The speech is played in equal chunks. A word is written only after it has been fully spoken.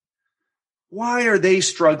why are they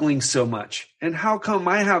struggling so much? And how come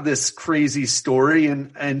I have this crazy story?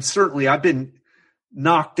 And certainly I've been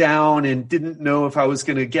knocked down and didn't know if I was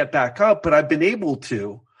going to get back up, but I've been able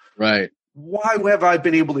to. Right. Why have I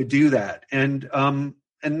been able to do that? And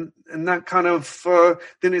that kind of,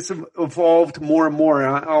 then it's evolved more and more.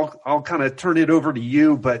 I'll kind of turn it over to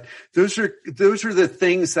you, but those are the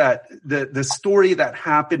things that the story that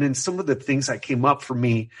happened and some of the things that came up for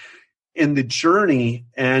me in the journey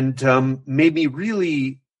and, made me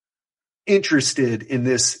really interested in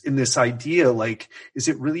this idea. Like, is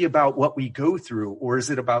it really about what we go through or is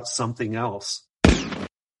it about something else?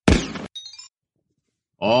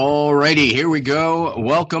 All righty, here we go.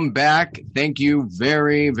 Welcome back. Thank you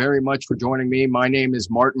very, very much for joining me. My name is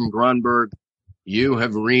Martin Grunberg. You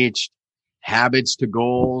have reached Habits to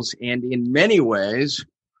Goals, and in many ways,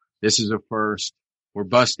 this is a first. We're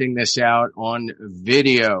busting this out on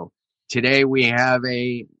video. Today we have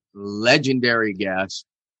a legendary guest.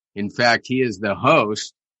 In fact, he is the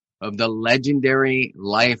host of the Legendary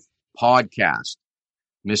Life podcast,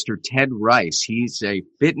 Mr. Ted Rice. He's a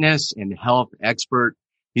fitness and health expert.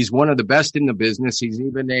 He's one of the best in the business. He's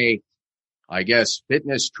even a,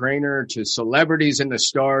 fitness trainer to celebrities and the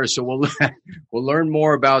stars. So we'll learn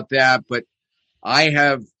more about that. But I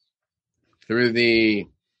have, through the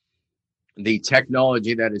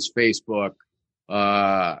technology that is Facebook,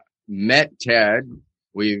 met Ted.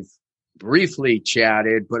 We've briefly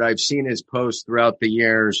chatted, but I've seen his posts throughout the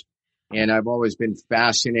years, and I've always been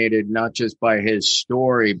fascinated, not just by his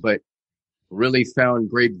story, but really found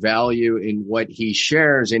great value in what he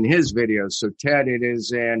shares in his videos. So Ted, it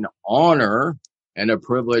is an honor and a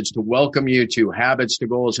privilege to welcome you to Habits to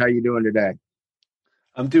Goals. How you doing today?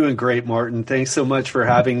 I'm doing great, Martin. Thanks so much for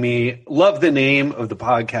having me. Love the name of the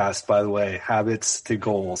podcast, by the way, Habits to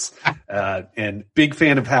Goals. And big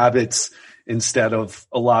fan of habits instead of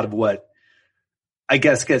a lot of what I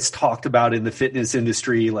guess gets talked about in the fitness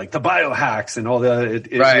industry, like the biohacks and all that.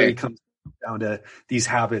 It right. Really comes down to these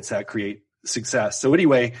habits that create success. So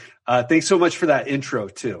anyway, thanks so much for that intro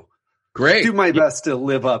too. Great. I'll do my best to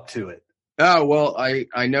live up to it. Oh, well,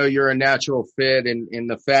 I know you're a natural fit in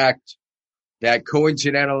the fact that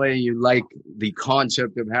coincidentally you like the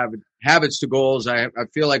concept of habits to goals. I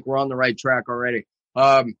feel like we're on the right track already.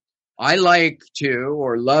 I like to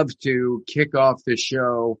or love to kick off the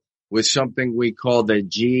show with something we call the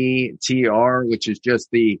GTR, which is just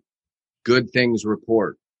the Good Things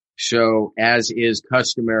Report. So as is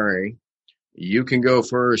customary, you can go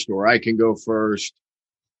first or I can go first,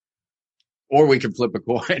 or we can flip a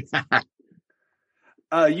coin.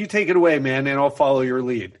 You take it away, man, and I'll follow your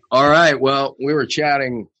lead. All right. Well, we were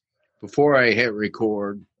chatting before I hit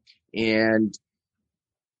record, and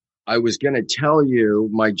I was going to tell you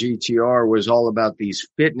my GTR was all about these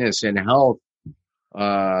fitness and health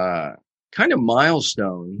kind of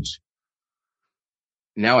milestones.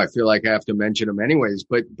 Now I feel like I have to mention them anyways,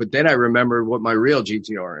 but then I remembered what my real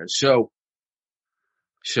GTR is. So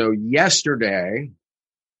yesterday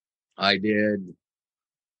I did,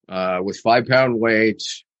 with 5-pound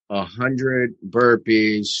weights, 100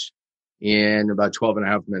 burpees in about 12 and a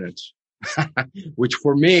half minutes, which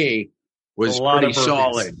for me was pretty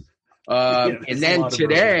solid. And then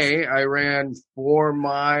today I ran 4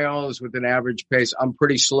 miles with an average pace. I'm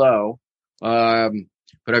pretty slow. But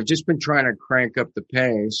I've just been trying to crank up the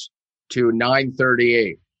pace to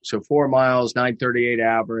 9:38. So 4 miles, 9:38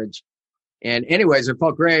 average. And anyways, it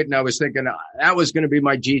felt great. And I was thinking that was going to be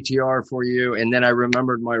my GTR for you. And then I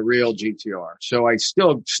remembered my real GTR. So I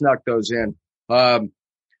still snuck those in. One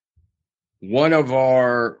of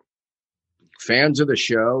our fans of the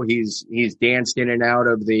show, he's danced in and out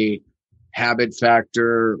of the Habit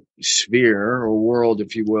Factor sphere or world,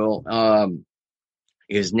 if you will.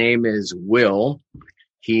 His name is Will.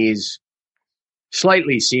 He's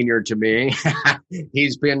slightly senior to me.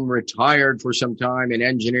 He's been retired for some time, an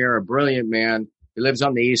engineer, a brilliant man. He lives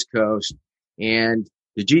on the East Coast. And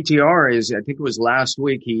the GTR is, I think it was last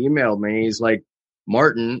week, he emailed me. He's like,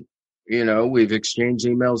 Martin, we've exchanged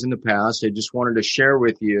emails in the past. I just wanted to share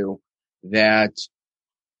with you that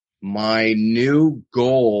my new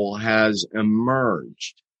goal has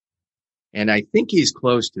emerged. And I think he's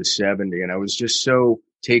close to 70. And I was just so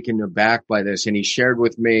taken aback by this. And he shared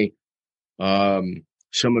with me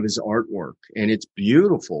some of his artwork, and it's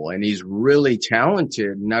beautiful, and he's really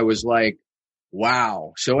talented. And I was like,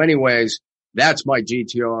 wow. So anyways, that's my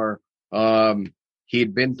GTR.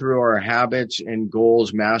 He'd been through our habits and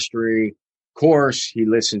goals mastery course. He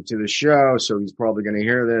listened to the show, so he's probably going to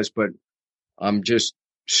hear this, but I'm just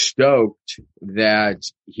stoked that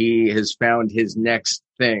he has found his next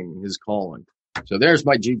thing, his calling. So there's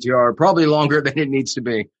my GTR, probably longer than it needs to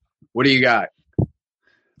be. What do you got?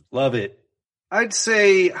 Love it. I'd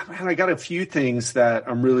say, man, I got a few things that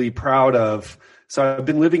I'm really proud of. So I've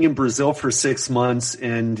been living in Brazil for 6 months,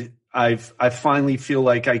 and I finally feel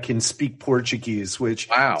like I can speak Portuguese, which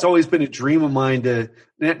it's always been a dream of mine to.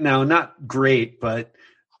 Now, not great, but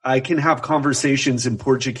I can have conversations in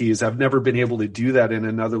Portuguese. I've never been able to do that in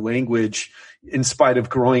another language, in spite of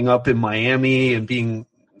growing up in Miami and being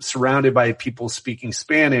surrounded by people speaking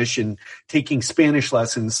Spanish and taking Spanish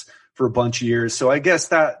lessons for a bunch of years. So I guess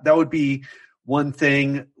that would be one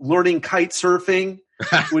thing. Learning kite surfing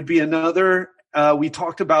would be another. We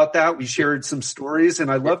talked about that. We shared some stories, and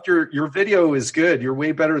I loved your video is good. You're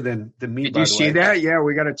way better than me. Did you see that? Yeah,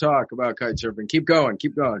 we got to talk about kite surfing. Keep going.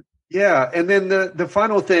 Yeah. And then the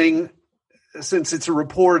final thing, since it's a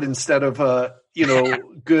report instead of a,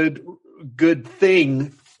 good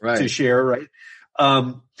thing to share, right?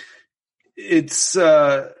 Is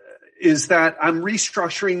that I'm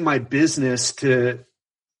restructuring my business to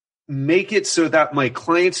make it so that my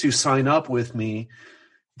clients who sign up with me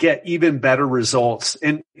get even better results.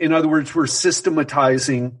 And in other words, we're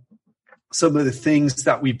systematizing some of the things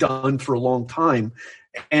that we've done for a long time.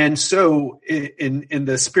 And so in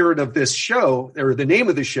the spirit of this show, or the name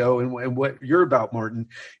of the show and what you're about, Martin,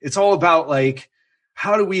 it's all about like,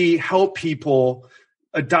 how do we help people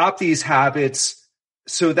adopt these habits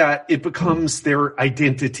so that it becomes their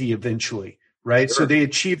identity eventually, right? Sure. So they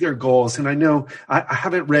achieve their goals. And I know I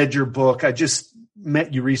haven't read your book. I just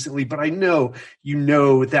met you recently, but I know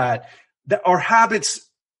that our habits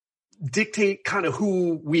dictate kind of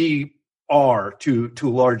who we are to a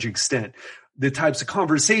large extent. The types of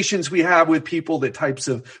conversations we have with people, the types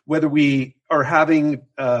of whether we are having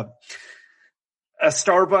a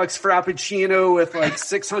Starbucks Frappuccino with like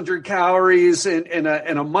 600 calories and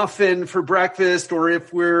a muffin for breakfast, or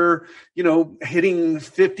if we're, hitting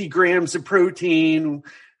 50 grams of protein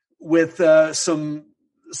with some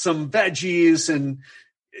veggies and,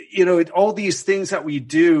 all these things that we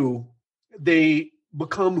do, they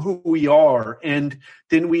become who we are. And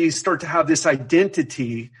then we start to have this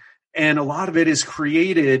identity. And a lot of it is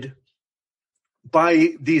created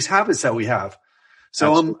by these habits that we have.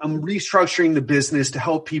 So I'm restructuring the business to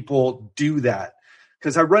help people do that,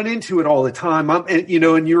 because I run into it all the time. And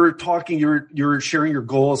you were talking, you're sharing your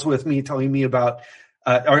goals with me, telling me about,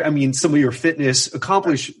 some of your fitness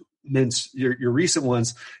accomplishments, your recent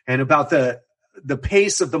ones, and about the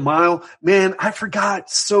pace of the mile. Man, I forgot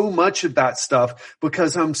so much of that stuff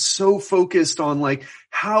because I'm so focused on like,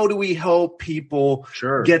 how do we help people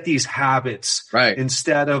get these habits, right?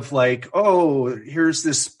 Instead of like, oh, here's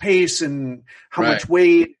this pace and how much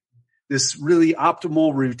weight, this really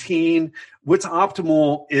optimal routine. What's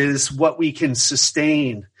optimal is what we can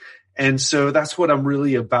sustain. And so that's what I'm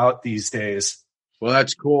really about these days. Well,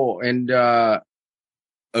 that's cool. And a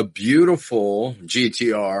beautiful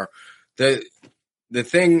GTR. The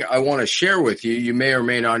thing I want to share with you, you may or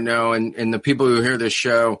may not know, and the people who hear this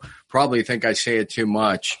show probably think I say it too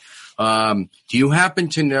much. Do you happen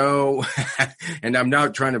to know, and I'm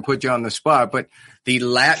not trying to put you on the spot, but the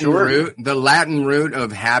Latin root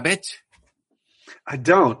of habit? I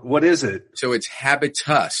don't. What is it? So it's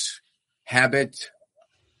habitus.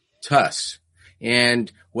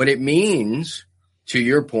 And what it means, to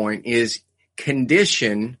your point, is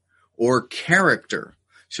condition or character.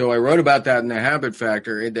 So I wrote about that in the Habit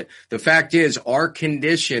Factor. The fact is, our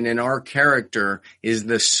condition and our character is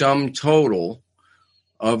the sum total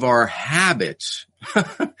of our habits.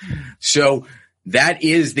 So that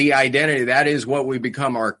is the identity. That is what we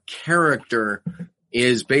become. Our character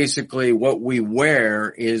is basically what we wear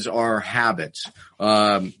is our habits.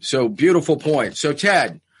 So beautiful point. So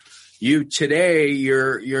Ted,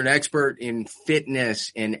 you're an expert in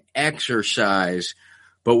fitness and exercise.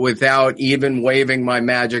 But without even waving my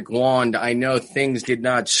magic wand, I know things did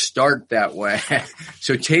not start that way.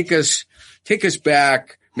 So take us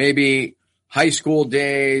back, maybe high school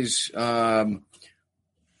days,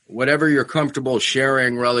 whatever you're comfortable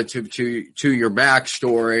sharing relative to your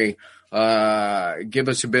backstory. Give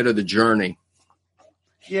us a bit of the journey.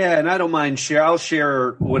 Yeah, and I don't mind share. I'll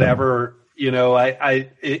share whatever.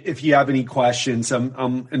 If you have any questions,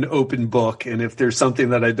 I'm an open book, and if there's something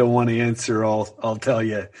that I don't want to answer, I'll tell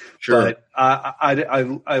you. Sure. But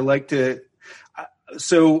I like to.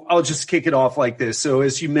 So I'll just kick it off like this. So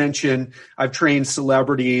as you mentioned, I've trained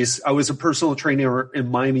celebrities. I was a personal trainer in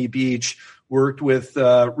Miami Beach. Worked with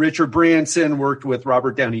Richard Branson. Worked with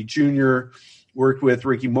Robert Downey Jr. Worked with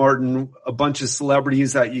Ricky Martin. A bunch of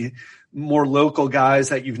celebrities more local guys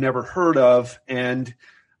that you've never heard of, and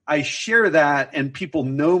I share that and people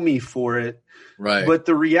know me for it. Right. But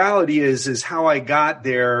the reality is how I got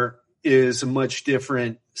there is a much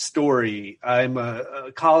different story. I'm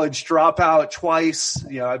a college dropout twice.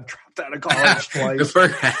 I've dropped out of college twice.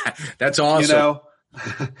 That's awesome.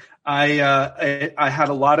 I had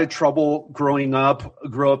a lot of trouble growing up.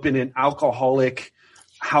 Grew up in an alcoholic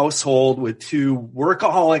household with two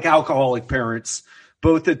alcoholic parents,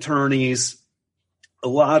 both attorneys.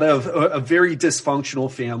 A very dysfunctional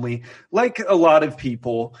family, like a lot of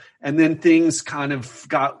people. And then things kind of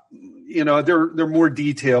got, there are more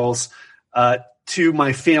details to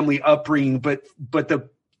my family upbringing, but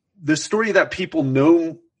the story that people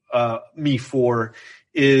know me for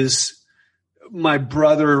is my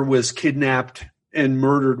brother was kidnapped and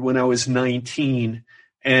murdered when I was 19.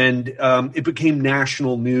 And it became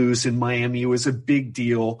national news in Miami. It was a big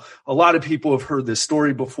deal. A lot of people have heard this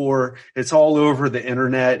story before. It's all over the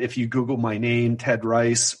internet. If you Google my name, Ted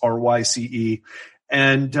Rice, R-Y-C-E.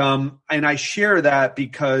 And I share that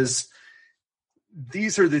because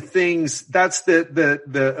these are the things, that's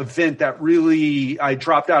the event that really, I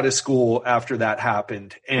dropped out of school after that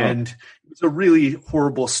happened. And it's a really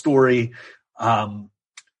horrible story. And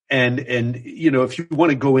if you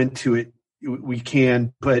want to go into it, we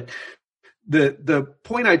can, but the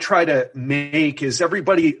point I try to make is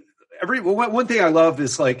one thing I love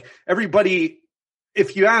is like everybody,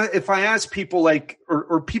 if I ask people like,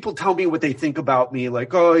 or people tell me what they think about me,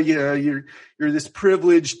 like, oh yeah, you're this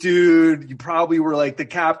privileged dude. You probably were like the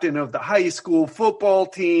captain of the high school football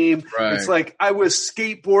team. Right. It's like I was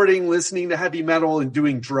skateboarding, listening to heavy metal and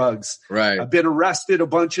doing drugs. Right. I've been arrested a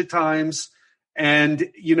bunch of times. And,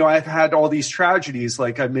 I've had all these tragedies,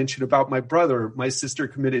 like I mentioned about my brother. My sister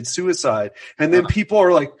committed suicide. And then people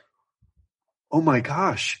are like, oh my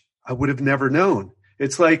gosh, I would have never known.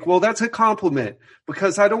 It's like, well, that's a compliment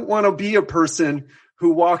because I don't want to be a person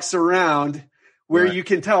who walks around where you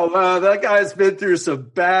can tell, that guy's been through some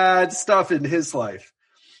bad stuff in his life.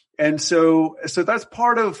 And so that's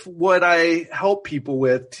part of what I help people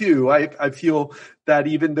with too. I feel that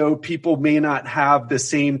even though people may not have the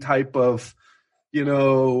same type of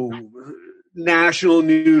national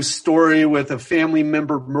news story with a family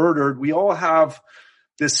member murdered, we all have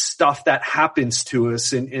this stuff that happens to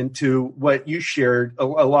us, and to what you shared, a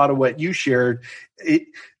lot of what you shared,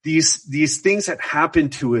 these things that happen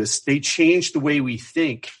to us, they change the way we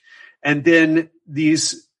think, and then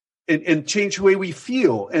and change the way we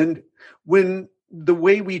feel. And when the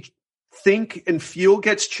way we think and feel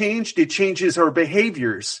gets changed, it changes our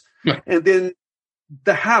behaviors. And then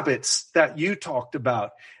the habits that you talked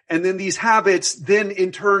about. And then these habits then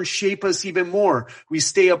in turn shape us even more. We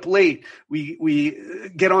stay up late. We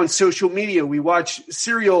get on social media. We watch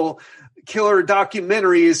serial killer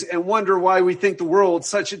documentaries and wonder why we think the world's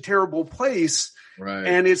such a terrible place. Right.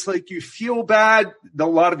 And it's like you feel bad. A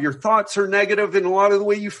lot of your thoughts are negative, and a lot of the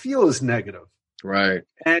way you feel is negative. Right.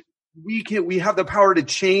 And we have the power to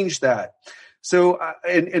change that. So,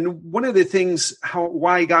 and one of the things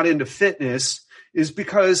why I got into fitness is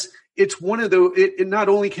because it's one of it not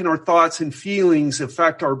only can our thoughts and feelings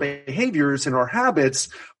affect our behaviors and our habits,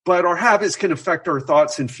 but our habits can affect our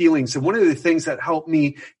thoughts and feelings. And one of the things that helped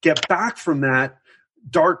me get back from that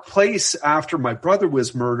dark place after my brother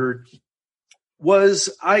was murdered was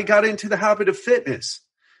I got into the habit of fitness,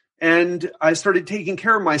 and I started taking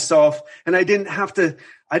care of myself, and I didn't have to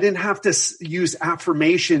use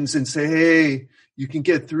affirmations and say, hey, you can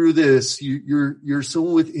get through this. You're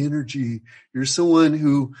someone with energy. You're someone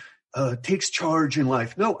who takes charge in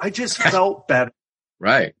life. No, I just felt better.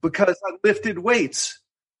 Right. Because I lifted weights.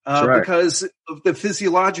 Right. Because of the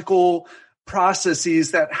physiological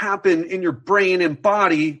processes that happen in your brain and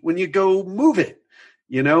body when you go move it.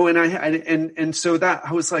 And so that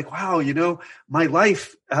I was like, wow, my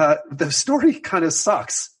life, the story kind of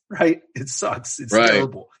sucks, right? It sucks. It's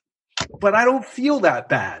terrible, but I don't feel that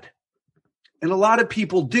bad. And a lot of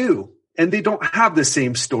people do, and they don't have the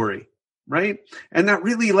same story, right? And that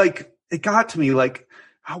really, it got to me,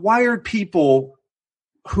 why are people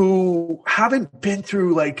who haven't been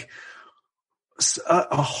through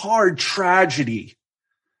a hard tragedy,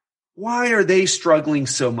 why are they struggling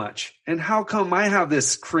so much? And how come I have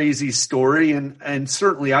this crazy story? And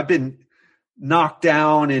certainly I've been knocked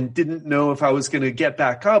down and didn't know if I was going to get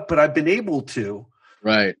back up, but I've been able to.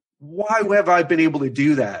 Right. Why have I been able to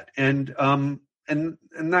do that? And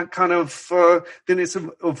that kind of, then it's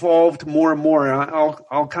evolved more and more.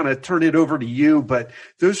 I'll kind of turn it over to you, but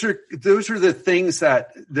those are the things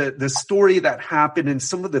that the story that happened and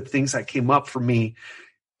some of the things that came up for me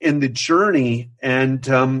in the journey, and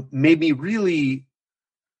made me really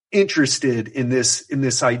interested in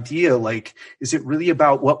this idea. Like, is it really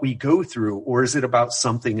about what we go through, or is it about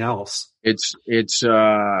something else? It's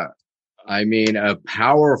I mean, a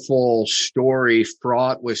powerful story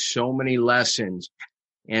fraught with so many lessons.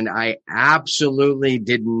 And I absolutely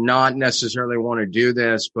did not necessarily want to do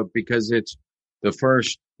this, but because it's the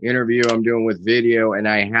first interview I'm doing with video and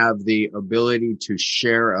I have the ability to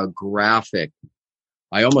share a graphic,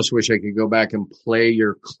 I almost wish I could go back and play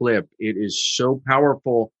your clip. It is so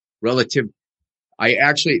powerful relative.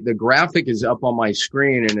 The graphic is up on my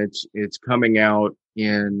screen and it's coming out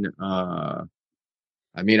in, I've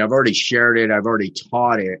already shared it. I've already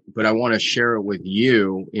taught it, but I want to share it with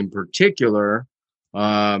you in particular.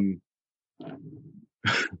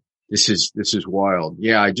 This is wild.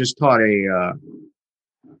 Yeah. I just taught a,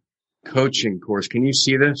 coaching course. Can you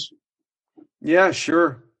see this? Yeah,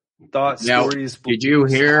 sure. Thoughts, stories. Did you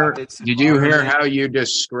hear how you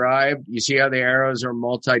described, you see how the arrows are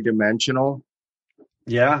multidimensional?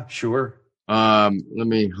 Yeah, sure. Let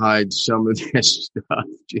me hide some of this stuff.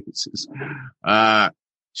 Jesus.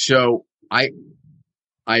 So what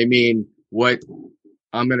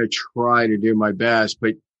I'm going to try to do my best,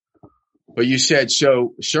 but you said,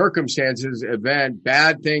 so circumstances, event,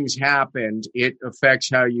 bad things happened. It affects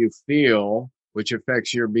how you feel, which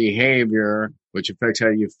affects your behavior, which affects how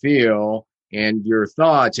you feel and your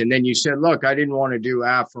thoughts. And then you said, look, I didn't want to do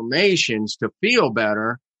affirmations to feel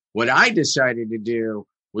better. What I decided to do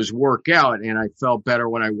was work out, and I felt better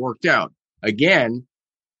when I worked out. Again,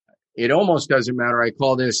 it almost doesn't matter. I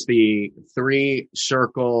call this the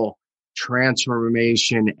 3-circle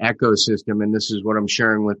transformation ecosystem. And this is what I'm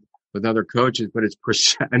sharing with other coaches, but it's,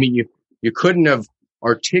 you couldn't have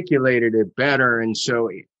articulated it better. And so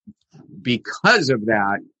because of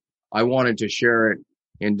that, I wanted to share it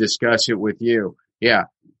and discuss it with you. Yeah.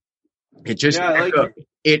 It just,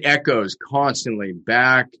 it echoes constantly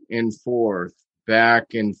back and forth.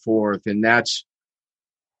 And that's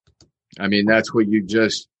what you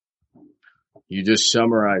just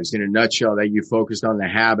summarized in a nutshell, that you focused on the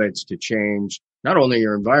habits to change not only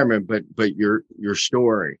your environment, but your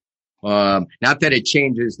story. Not that it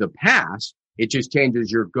changes the past, it just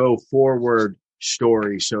changes your go forward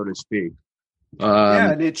story, so to speak.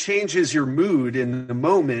 And it changes your mood in the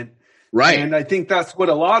moment. Right. And I think that's what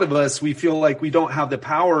a lot of us, we feel like we don't have the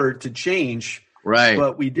power to change. Right.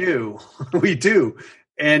 But we do. We do.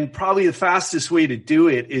 And probably the fastest way to do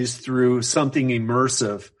it is through something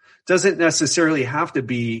immersive. Doesn't necessarily have to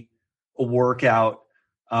be a workout.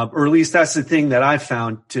 Or at least that's the thing that I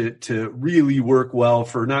found to really work well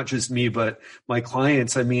for not just me, but my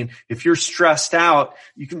clients. I mean, if you're stressed out,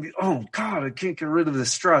 you can be, oh God, I can't get rid of the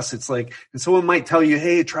stress. It's like, and someone might tell you,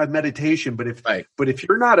 hey, try meditation. But if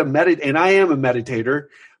you're not and I am a meditator,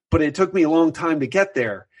 but it took me a long time to get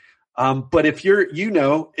there. But if you're,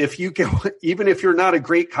 if you go, even if you're not a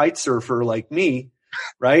great kite surfer like me,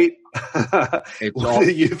 right?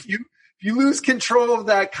 If you lose control of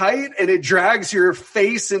that kite and it drags your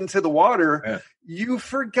face into the water, you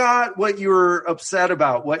forgot what you were upset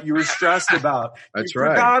about, what you were stressed about. That's you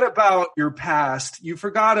right. forgot about your past. You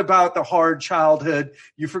forgot about the hard childhood.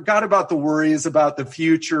 You forgot about the worries about the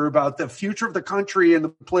future of the country and the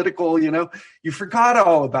political, you forgot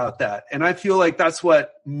all about that. And I feel like that's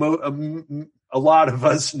what a lot of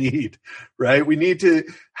us need, right? We need to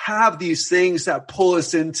have these things that pull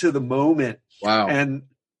us into the moment. Wow. And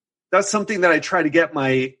that's something that I try to get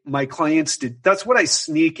my clients to. That's what I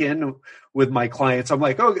sneak in with my clients. I'm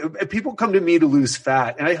like, oh, people come to me to lose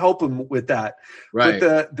fat, and I help them with that. Right.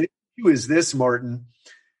 But the issue is this, Martin.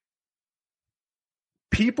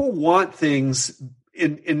 People want things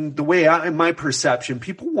in the way in my perception.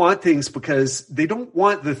 People want things because they don't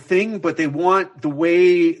want the thing, but they want the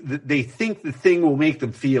way that they think the thing will make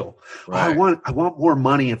them feel. Right. Oh, I want more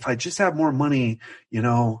money. If I just have more money,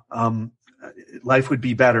 life would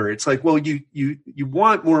be better. It's like, well, you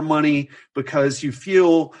want more money because you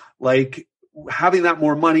feel like having that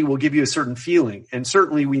more money will give you a certain feeling. And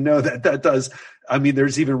certainly we know that does. I mean,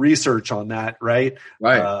 there's even research on that, right?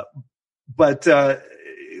 Right. But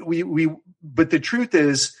the truth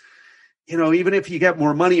is, even if you get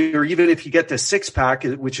more money, or even if you get the 6-pack,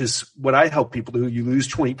 which is what I help people do, you lose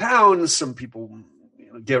 20 pounds. Some people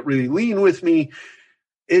get really lean with me.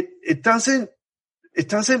 It doesn't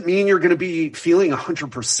mean you're going to be feeling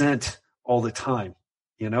 100% all the time.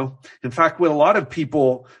 In fact, what a lot of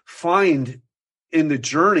people find in the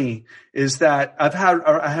journey is that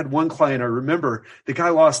I had one client, I remember the guy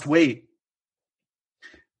lost weight.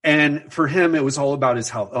 And for him, it was all about his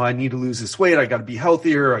health. Oh, I need to lose this weight. I got to be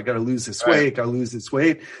healthier. I got to lose this weight. Got to lose this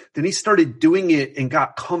weight. Then he started doing it and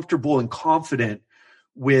got comfortable and confident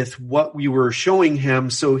with what we were showing him.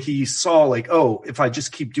 So he saw like, oh, if I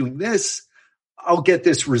just keep doing this, I'll get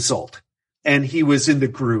this result. And he was in the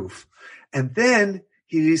groove. And then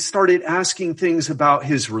he started asking things about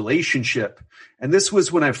his relationship. And this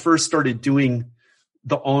was when I first started doing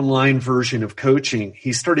the online version of coaching.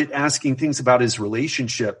 He started asking things about his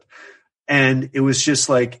relationship. And it was just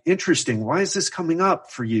like, interesting. Why is this coming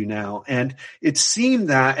up for you now? And it seemed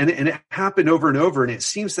that, and it happened over and over. And it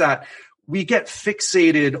seems that we get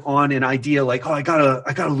fixated on an idea like, oh, I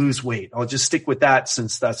gotta lose weight. I'll just stick with that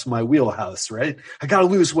since that's my wheelhouse, right? I gotta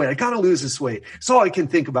lose weight. I gotta lose this weight. It's all I can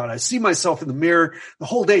think about. I see myself in the mirror. The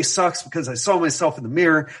whole day sucks because I saw myself in the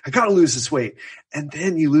mirror. I gotta lose this weight. And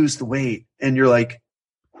then you lose the weight and you're like,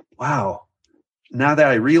 wow, now that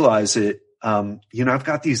I realize it, I've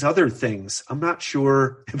got these other things. I'm not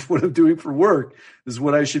sure if what I'm doing for work is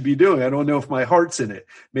what I should be doing. I don't know if my heart's in it.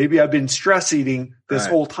 Maybe I've been stress eating this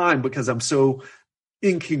whole time because I'm so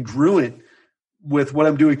incongruent with what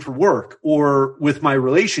I'm doing for work or with my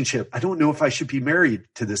relationship. I don't know if I should be married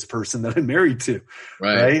to this person that I'm married to.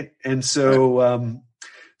 Right. And so,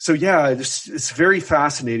 it's very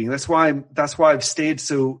fascinating. That's why I've stayed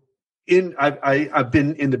so I've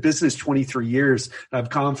been in the business 23 years. I've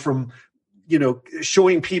come from,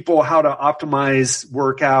 showing people how to optimize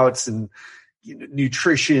workouts and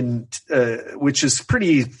nutrition, which is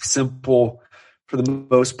pretty simple for the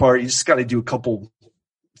most part. You just got to do a couple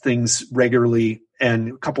things regularly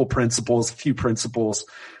and a few principles,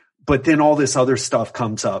 but then all this other stuff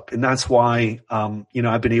comes up. And that's why,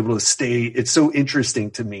 I've been able to stay. It's so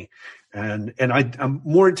interesting to me. And I'm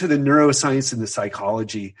more into the neuroscience and the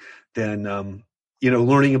psychology than,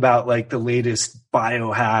 learning about like the latest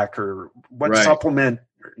biohack or what supplement,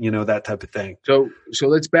 that type of thing. So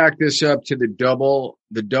let's back this up to the double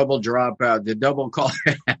dropout, the double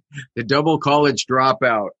college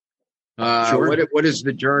dropout. Sure. What does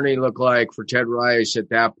the journey look like for Ted Rice at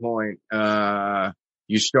that point?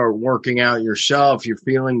 You start working out yourself, you're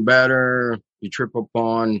feeling better, you trip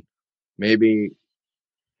upon maybe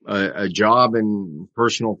a job in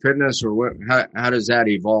personal fitness, or what? How does that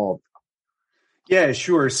evolve? Yeah,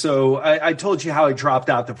 sure. So I told you how I dropped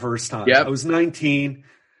out the first time. Yep. I was 19.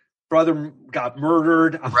 Brother got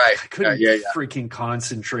murdered. I couldn't freaking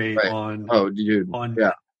concentrate on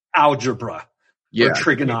algebra or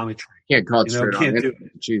trigonometry. Can't concentrate on it. Do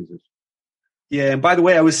it. Jesus. Yeah, and by the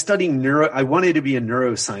way, I was studying I wanted to be a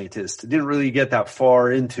neuroscientist. I didn't really get that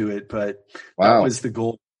far into it, but that was the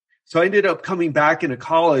goal. So I ended up coming back into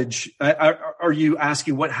college. Are you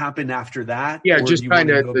asking what happened after that? Yeah, just kind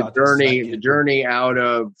of the journey out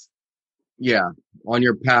of, on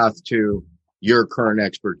your path to your current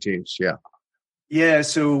expertise. Yeah. Yeah.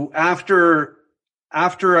 So after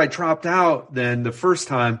I dropped out, then the first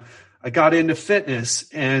time I got into fitness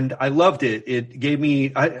and I loved it. It gave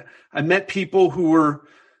me, I met people who were,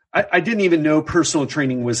 I didn't even know personal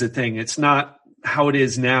training was a thing. It's not how it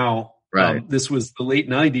is now. Right. This was the late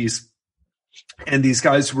 90s. And these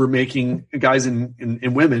guys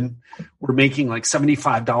and women were making like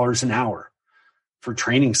 $75 an hour for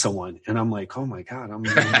training someone. And I'm like, oh my God, I'm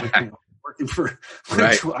working for,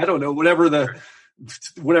 I don't know, whatever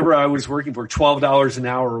I was working for, $12 an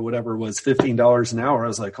hour or whatever it was, $15 an hour. I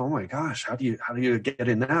was like, oh my gosh, how do you get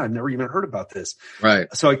in that? I've never even heard about this.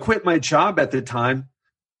 Right. So I quit my job at the time,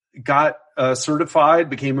 got certified,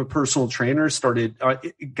 became a personal trainer,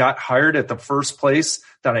 got hired at the first place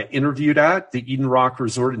that I interviewed at, the Eden Rock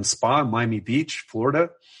Resort and Spa in Miami Beach, Florida.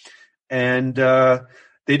 And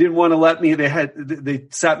they didn't want to let me. They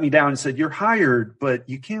sat me down and said, "You're hired, but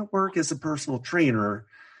you can't work as a personal trainer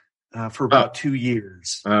for about 2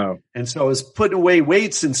 years." Oh. And so I was putting away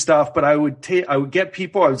weights and stuff, but I would get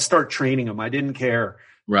people, I would start training them. I didn't care,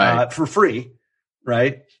 for free.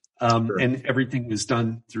 Right. Sure. And everything was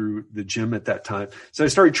done through the gym at that time. So I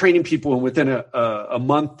started training people, and within a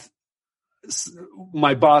month,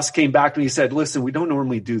 my boss came back to me and said, "Listen, we don't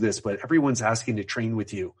normally do this, but everyone's asking to train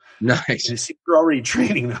with you. Nice. And you're already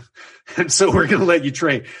training them. And so we're going to let you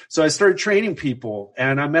train." So I started training people,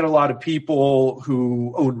 and I met a lot of people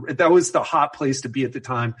that was the hot place to be at the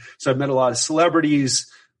time. So I met a lot of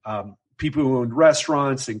celebrities, people who owned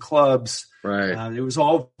restaurants and clubs. Right. It was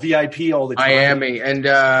all VIP all the time. Miami. And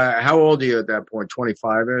how old are you at that point?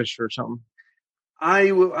 25-ish or something?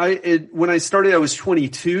 When I started, I was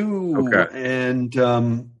 22. Okay. And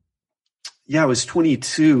I was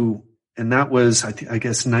 22, and that was I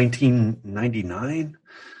guess 1999.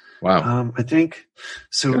 Wow. I think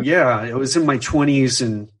so. Yeah, I was in my 20s,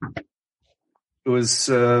 and it was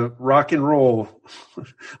rock and roll.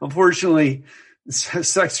 Unfortunately,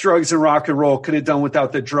 sex, drugs, and rock and roll. Could have done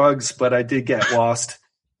without the drugs, but I did get lost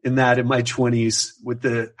in that in my 20s with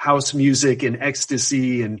the house music and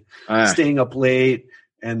ecstasy and staying up late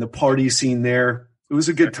and the party scene there. It was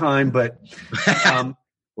a good time, but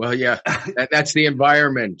Well, yeah, that's the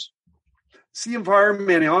environment. It's the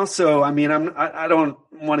environment. Also, I mean, I don't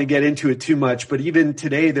want to get into it too much, but even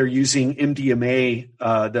today they're using MDMA.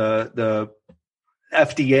 The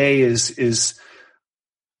FDA is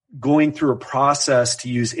going through a process to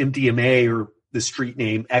use MDMA, or the street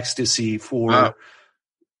name ecstasy, for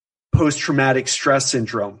post-traumatic stress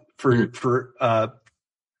syndrome, for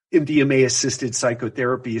MDMA assisted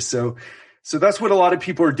psychotherapy. So that's what a lot of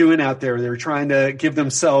people are doing out there. They're trying to give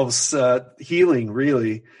themselves healing,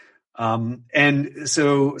 really. And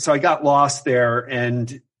so I got lost there,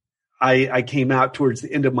 and I came out towards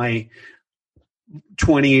the end of my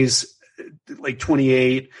 20s, like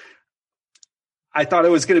 28. I thought I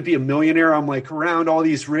was going to be a millionaire. I'm like around all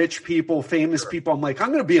these rich people, famous people. I'm like, I'm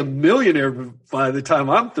going to be a millionaire by the time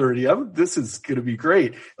I'm 30. This is going to be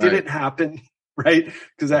great. Right. Didn't happen, right?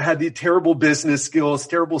 Because I had the terrible business skills,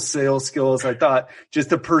 terrible sales skills. I thought just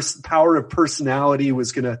the power of personality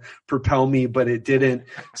was going to propel me, but it didn't.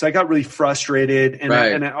 So I got really frustrated, and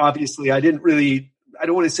right. Obviously I don't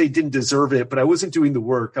want to say didn't deserve it, but I wasn't doing the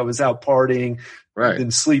work. I was out partying, right,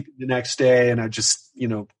 then sleeping the next day, and I just,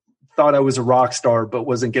 thought I was a rock star, but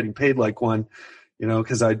wasn't getting paid like one,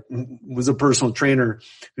 because I was a personal trainer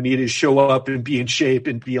who needed to show up and be in shape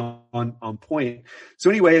and be on point. So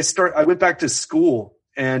anyway, I went back to school,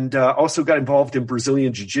 and also got involved in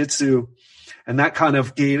Brazilian Jiu-Jitsu, and that kind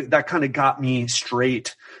of got me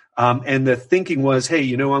straight. And the thinking was, hey,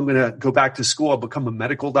 I'm going to go back to school. I'll become a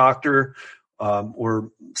medical doctor, or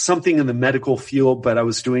something in the medical field, but I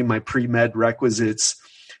was doing my pre-med requisites.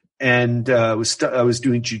 And I was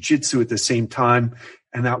doing jiu-jitsu at the same time,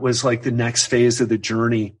 and that was like the next phase of the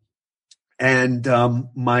journey. And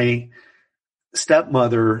my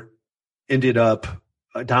stepmother ended up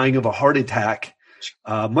dying of a heart attack.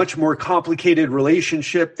 Much more complicated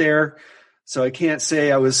relationship there, so I can't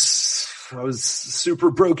say I was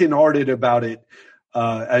super brokenhearted about it,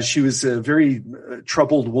 as she was a very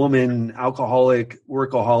troubled woman, alcoholic,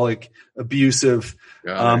 workaholic, abusive.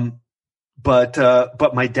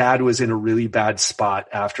 But my dad was in a really bad spot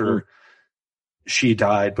after she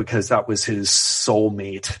died, because that was his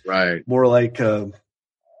soulmate. Right. More like a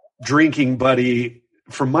drinking buddy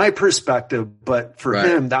from my perspective, but for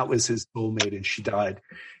him, that was his soulmate, and she died.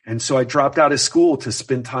 And so I dropped out of school to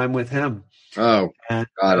spend time with him. Oh,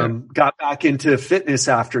 and got back into fitness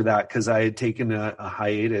after that, because I had taken a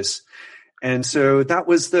hiatus. And so that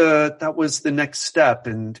was the next step.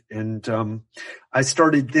 And I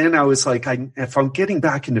started then. I was like, if I'm getting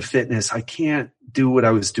back into fitness, I can't do what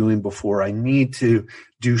I was doing before. I need to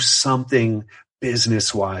do something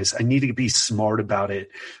business wise. I need to be smart about it.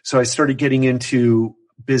 So I started getting into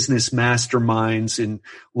business masterminds and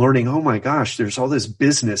learning, oh my gosh, there's all this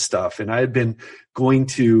business stuff. And I had been going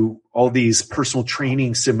to all these personal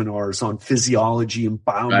training seminars on physiology and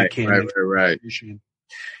biomechanics. Right.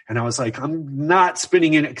 And I was like, I'm not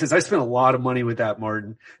spending in it, because I spent a lot of money with that,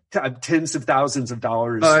 Martin. Tens of thousands of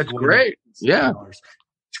dollars. Oh, that's great. Yeah.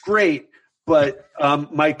 It's great. But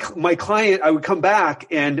my client, I would come back,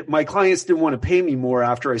 and my clients didn't want to pay me more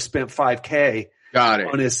after I spent $5,000. Got it.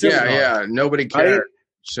 On a seminar. Yeah. Nobody cared. Right?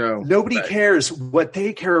 So nobody cares. What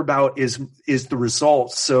they care about is the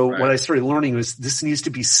results. So what I started learning was this needs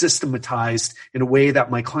to be systematized in a way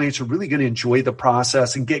that my clients are really going to enjoy the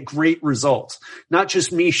process and get great results. Not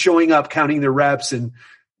just me showing up, counting their reps, and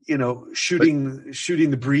shooting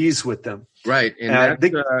the breeze with them. Right. And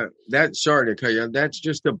that's sorry to cut you. That's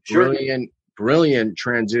just a brilliant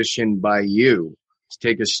transition by you to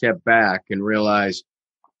take a step back and realize,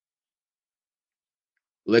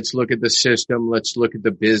 let's look at the system. Let's look at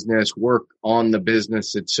the business, work on the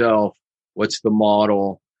business itself. What's the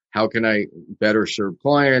model? How can I better serve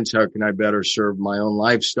clients? How can I better serve my own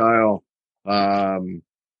lifestyle?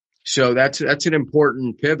 So that's an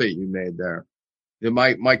important pivot you made there.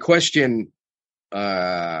 My question,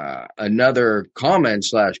 another comment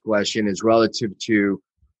 / question is relative to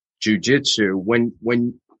jiu-jitsu.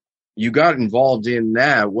 When you got involved in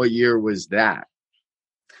that, what year was that?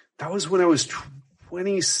 That was when I was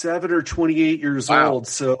 27 or 28 years old.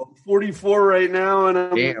 So 44 right now.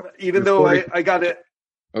 And even though I got it.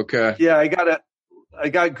 Okay. Yeah, I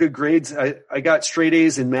got good grades. I got straight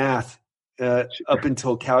A's in math, up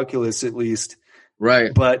until calculus at least.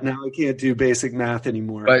 Right. But now I can't do basic math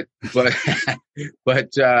anymore.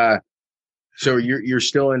 But so you're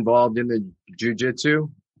still involved in the jiu-jitsu?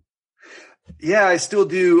 Yeah, I still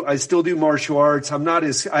do martial arts.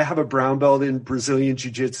 I have a brown belt in Brazilian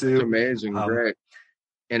Jiu-Jitsu. That's amazing. Great.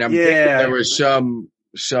 And I'm thinking there was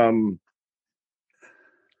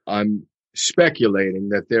I'm speculating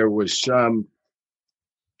that there was some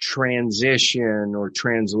transition or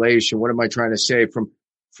translation. What am I trying to say?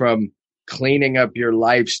 from cleaning up your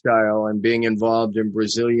lifestyle and being involved in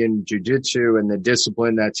Brazilian jiu-jitsu and the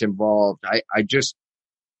discipline that's involved.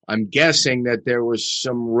 I'm guessing that there was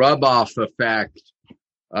some rub-off effect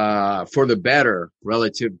for the better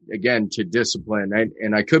relative, again, to discipline.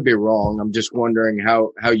 And I could be wrong. I'm just wondering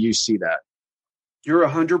how you see that. You're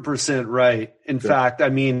 100% right. In fact, I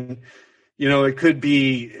mean, it could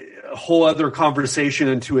be a whole other conversation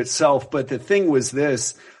into itself. But the thing was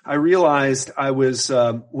this, I realized I was,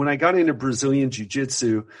 when I got into Brazilian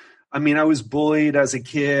jiu-jitsu, I mean, I was bullied as a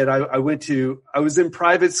kid. I was in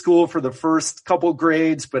private school for the first couple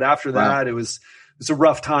grades, but after that, it was a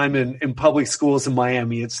rough time in public schools in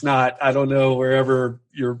Miami. It's not, I don't know, wherever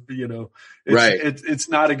it's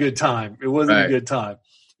not a good time. It wasn't a good time,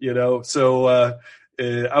 so,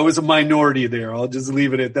 I was a minority there. I'll just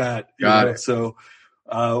leave it at that. Got it. So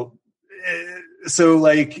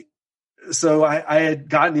I had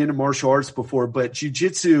gotten into martial arts before, but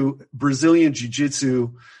Brazilian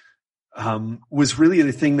jiu-jitsu, was really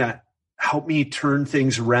the thing that helped me turn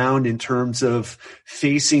things around in terms of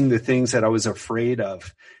facing the things that I was afraid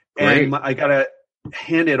of. Great. And I got to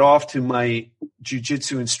hand it off to my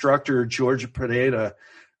jiu-jitsu instructor, George Pereira.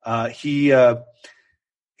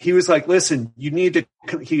 He was like, listen, you need to,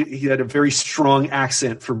 he had a very strong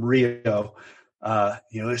accent from Rio.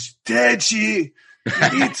 It's Deji,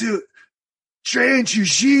 you need to train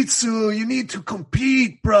jiu-jitsu. You need to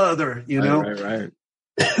compete, brother, Right.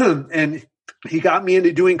 And he got me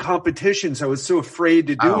into doing competitions. I was so afraid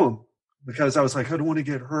to do them because I was like, I don't want to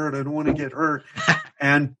get hurt.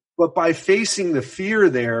 But by facing the fear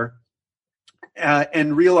there,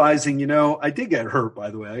 and realizing, I did get hurt, by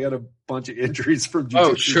the way. I got a bunch of injuries from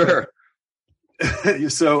jiu-jitsu. Oh, sure.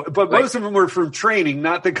 But most of them were from training,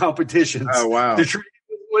 not the competitions. Oh, wow. The training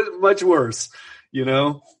was much worse,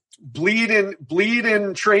 bleed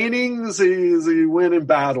in trainings is a win in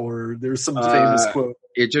battle, or there's some famous quote.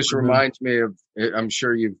 It just reminds me of, I'm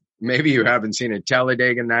sure you haven't seen it,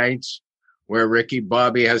 Talladega Nights, where Ricky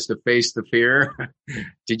Bobby has to face the fear.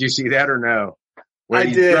 Did you see that or no? Where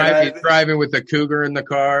he's driving with the cougar in the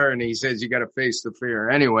car, and he says, you got to face the fear.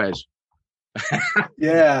 Anyways.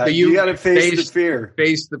 Yeah, so you got to face the fear.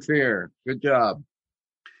 Face the fear. Good job.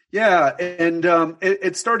 Yeah, and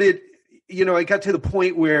it started, I got to the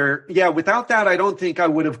point where, without that, I don't think I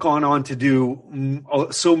would have gone on to do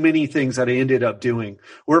so many things that I ended up doing.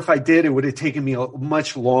 Or if I did, it would have taken me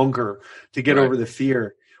much longer to get over the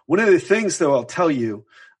fear. One of the things, though, I'll tell you,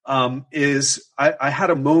 is I had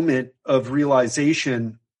a moment of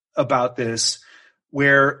realization about this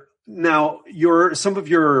where now some of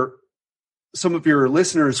your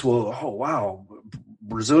listeners will, oh, wow,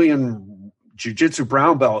 Brazilian jiu-jitsu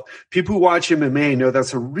brown belt. People who watch MMA know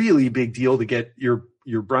that's a really big deal to get your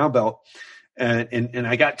brown belt. And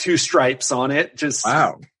I got 2 stripes on it. Just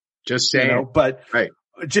saying,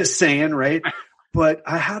 just saying, right. But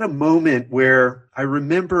I had a moment where I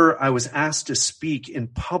remember I was asked to speak in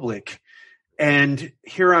public, and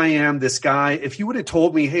here I am, this guy. If you would have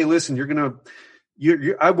told me, hey, listen,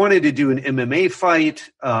 I wanted to do an MMA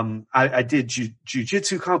fight. I did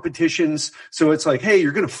jiu-jitsu competitions. So it's like, hey,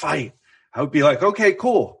 you're going to fight. I would be like, okay,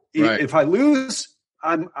 cool. Right. If I lose,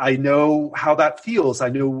 I know how that feels. I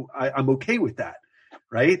know I'm okay with that.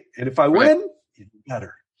 Right. And if I win, even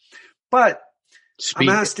better. But I'm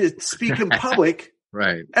asked to speak in public.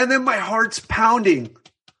 Right. And then my heart's pounding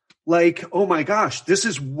like, oh my gosh, this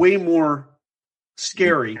is way more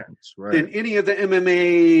scary than any of the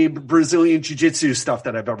MMA Brazilian jiu-jitsu stuff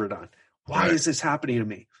that I've ever done. Why is this happening to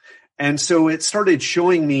me? And so it started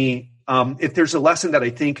showing me, if there's a lesson that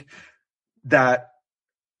I think that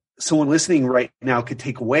someone listening right now could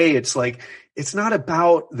take away, it's like, it's not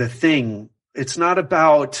about the thing. It's not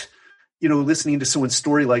about, listening to someone's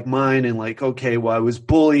story like mine and like, okay, well, I was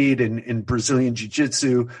bullied in Brazilian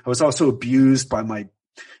jiu-jitsu. I was also abused by my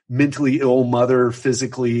mentally ill mother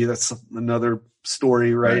physically. That's another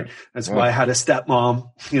story, right? That's why I had a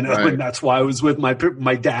stepmom, and that's why I was with my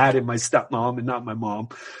dad and my stepmom and not my mom.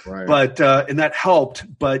 Right. But, and that helped.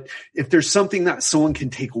 But if there's something that someone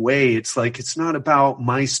can take away, it's like, it's not about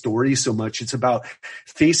my story so much. It's about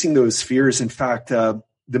facing those fears. In fact,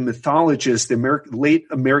 the mythologist, late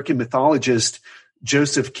American mythologist,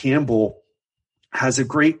 Joseph Campbell, has a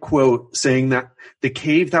great quote saying that the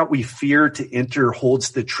cave that we fear to enter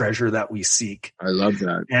holds the treasure that we seek. I love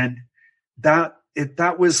that. And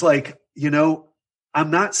that was like,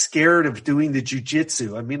 I'm not scared of doing the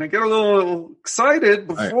jiu-jitsu. I mean, I get a little excited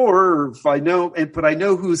before if I know, but I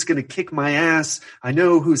know who's going to kick my ass. I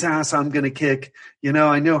know whose ass I'm going to kick.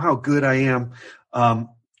 I know how good I am.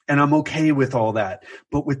 And I'm okay with all that.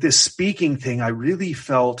 But with this speaking thing, I really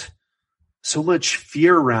felt so much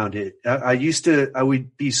fear around it. I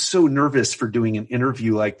would be so nervous for doing an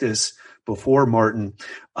interview like this before, Martin.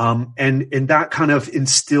 And that kind of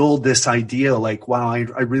instilled this idea like, wow, I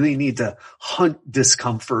really need to hunt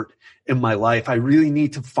discomfort in my life. I really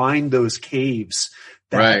need to find those caves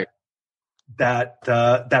that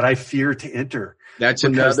I fear to enter. That's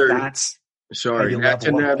another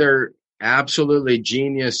absolutely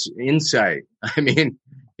genius insight. I mean,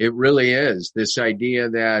 it really is this idea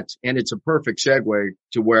that, and it's a perfect segue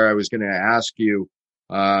to where I was going to ask you,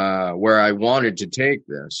 where I wanted to take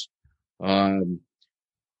this. My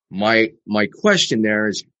question there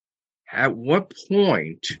is, at what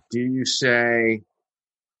point do you say,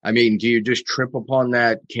 I mean, do you just trip upon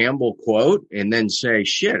that Campbell quote and then say,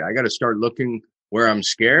 shit, I got to start looking where I'm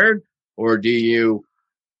scared? Or do you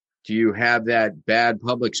have that bad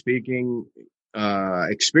public speaking,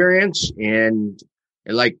 experience? And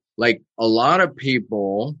like a lot of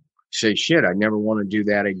people say, shit, I never want to do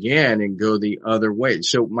that again, and go the other way.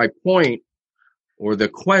 So my point, or the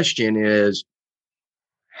question is,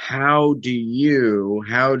 how did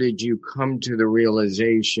you come to the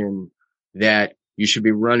realization that you should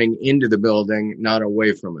be running into the building, not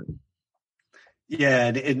away from it? Yeah.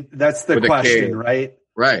 And that's the question, right?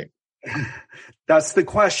 Right. That's the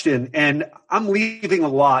question. And I'm leaving a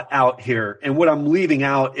lot out here. And what I'm leaving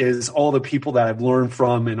out is all the people that I've learned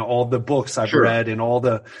from and all the books I've read and all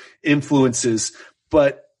the influences.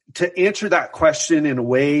 But to answer that question in a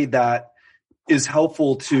way that is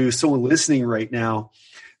helpful to someone listening right now,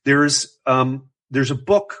 there's a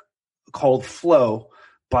book called Flow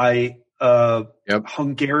by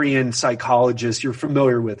Hungarian psychologist. You're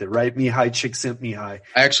familiar with it, right? Mihai Csikszentmihalyi.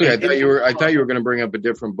 Actually, I thought you were going to bring up a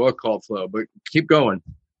different book called Flow, but keep going.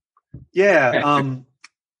 Yeah.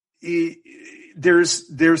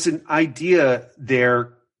 There's an idea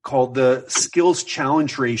there called the skills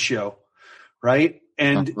challenge ratio, right?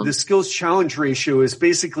 And the skills challenge ratio is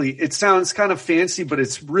basically, it sounds kind of fancy, but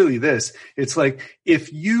it's really this. It's like,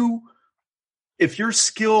 if your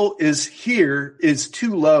skill is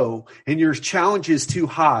too low and your challenge is too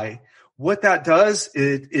high, what that does,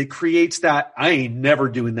 it creates that I ain't never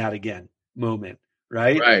doing that again moment,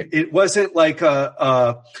 right? Right. It wasn't like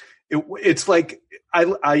it's like,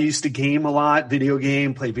 I used to game a lot,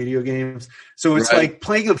 play video games. So it's like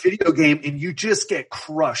playing a video game and you just get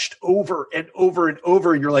crushed over and over and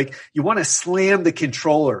over. And you're like, you want to slam the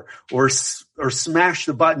controller or smash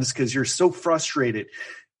the buttons because you're so frustrated.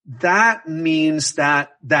 That means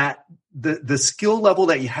that the skill level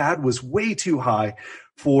that you had was way too high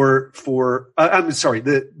the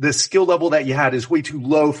skill level that you had is way too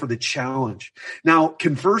low for the challenge. Now,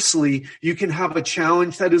 conversely, you can have a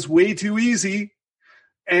challenge that is way too easy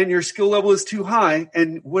and your skill level is too high.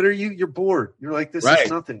 And what are you? You're bored. You're like, this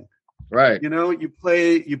is nothing. Right. You know, you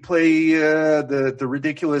play the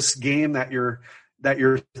ridiculous game that your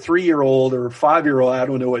 3-year-old or 5-year-old, I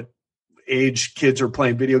don't know what age kids are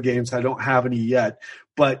playing video games. I don't have any yet,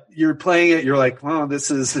 but you're playing it. You're like, oh,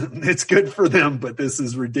 it's good for them, but this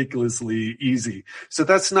is ridiculously easy. So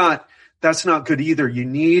that's not good either. You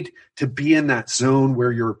need to be in that zone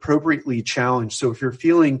where you're appropriately challenged. So if you're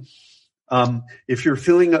feeling a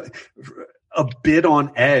bit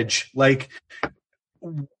on edge, like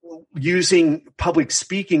using public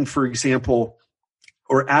speaking, for example,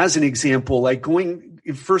 or as an example, like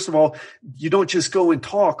first of all, you don't just go and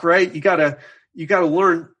talk, right? You gotta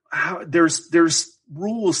learn how there's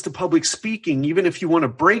rules to public speaking. Even if you want to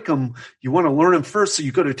break them, you want to learn them first. So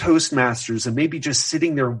you go to Toastmasters and maybe just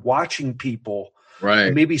sitting there watching people, right?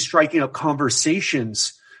 And maybe striking up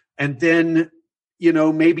conversations. And then,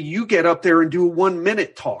 maybe you get up there and do a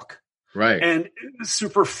 1-minute talk, right? And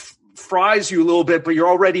super fries you a little bit, but you're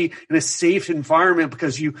already in a safe environment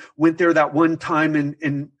because you went there that one time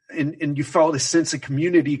and you felt a sense of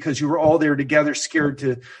community because you were all there together, scared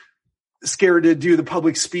to do the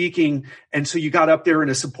public speaking. And so you got up there in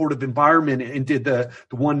a supportive environment and did the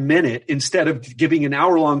 1 minute instead of giving an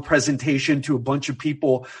hour-long presentation to a bunch of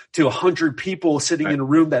people, to 100 people sitting in a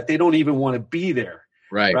room that they don't even want to be there.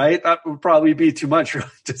 Right. That would probably be too much.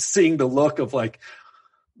 Just seeing the look of like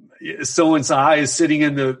someone's eyes sitting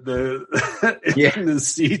in in the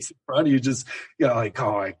seats in front of you, just, like,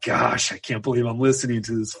 oh my gosh, I can't believe I'm listening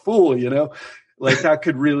to this fool, like that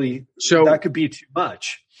could really, that could be too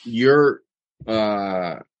much. There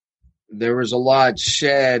was a lot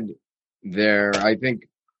said there. I think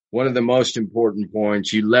one of the most important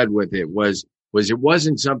points you led with it was it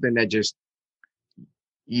wasn't something that just,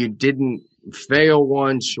 you didn't fail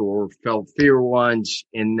once or felt fear once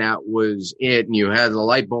and that was it. And you had the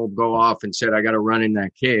light bulb go off and said, I got to run in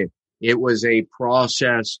that cave. It was a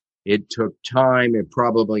process It took time. It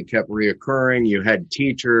probably kept reoccurring. You had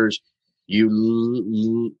teachers. You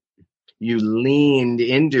leaned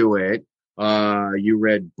into it. You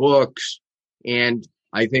read books. And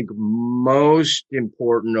I think most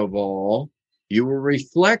important of all, you were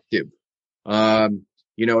reflective.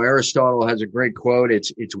 Aristotle has a great quote.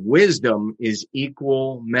 It's wisdom is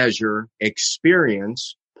equal measure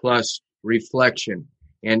experience plus reflection.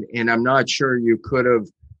 And I'm not sure you could have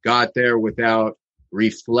got there without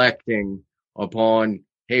reflecting upon,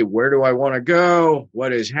 hey, where do I want to go?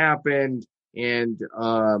 What has happened? And,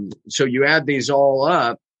 so you add these all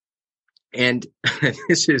up, and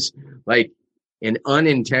this is like an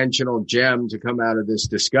unintentional gem to come out of this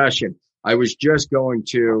discussion. I was just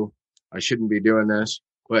I shouldn't be doing this,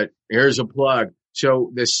 but here's a plug.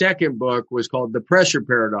 So the second book was called The Pressure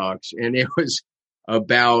Paradox, and it was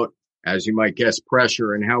about, as you might guess,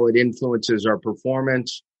 pressure and how it influences our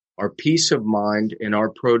performance, our peace of mind, and our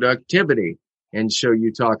productivity. And so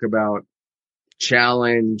you talk about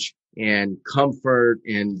challenge and comfort,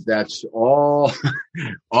 and that's all,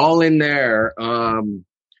 all in there.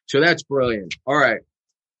 So that's brilliant. All right.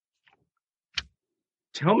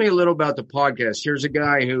 Tell me a little about the podcast. Here's a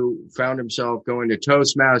guy who found himself going to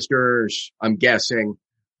Toastmasters, I'm guessing.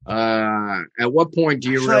 At what point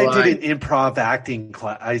do you realize? I did an improv acting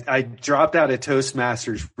class. I dropped out of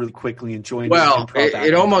Toastmasters really quickly and joined. Well,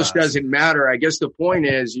 it almost doesn't matter. I guess the point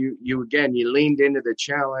is you leaned into the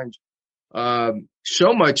challenge.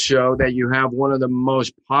 So much so that you have one of the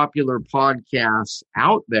most popular podcasts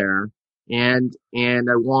out there. And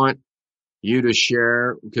I want you to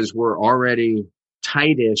share, because we're already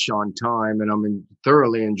tightish on time and I'm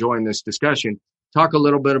thoroughly enjoying this discussion. Talk a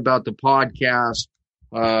little bit about the podcast,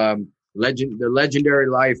 the Legendary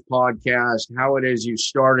Life podcast, how it is you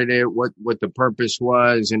started it, what the purpose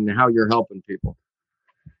was, and how you're helping people.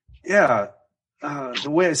 Yeah. The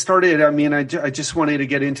way I started, I just wanted to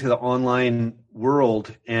get into the online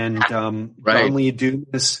world, and right. Only do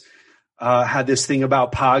this. Had this thing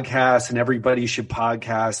about podcasts and everybody should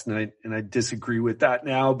podcast, and I disagree with that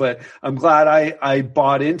now. But I'm glad I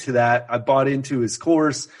bought into that. I bought into his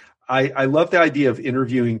course. I love the idea of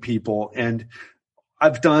interviewing people, and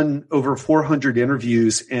I've done over 400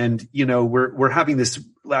 interviews, and we're having this,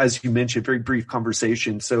 as you mentioned, very brief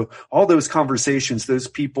conversation. So all those conversations, those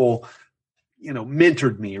people,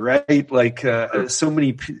 mentored me, right? Like so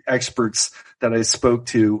many experts that I spoke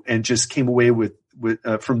to, and just came away with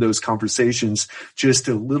from those conversations just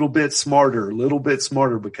a little bit smarter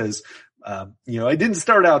because I didn't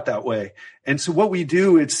start out that way. And so what we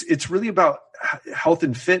do, it's really about health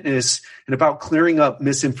and fitness, and about clearing up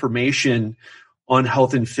misinformation on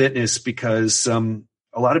health and fitness, because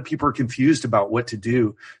a lot of people are confused about what to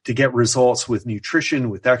do to get results with nutrition,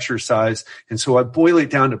 with exercise. And so I boil it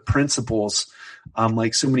down to principles.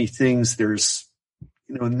 Like so many things, there's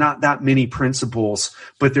not that many principles,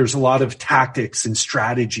 but there's a lot of tactics and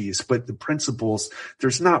strategies. But the principles,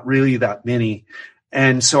 there's not really that many.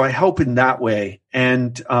 And so I help in that way.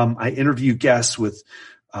 And I interview guests with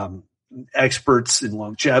experts in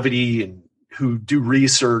longevity and who do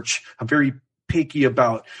research. I'm very picky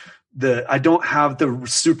about I don't have the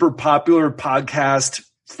super popular podcast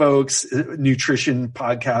folks, nutrition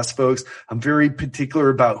podcast folks. I'm very particular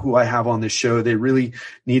about who I have on the show. They really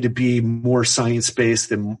need to be more science-based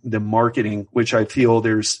than marketing, which I feel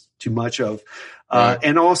there's too much of.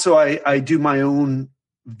 And also I do my own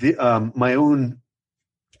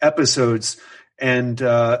episodes, and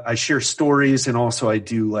I share stories, and also I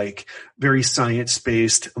do like very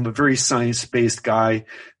science-based. I'm a very science-based guy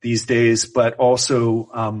these days, but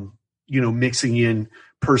also, mixing in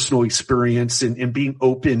personal experience and being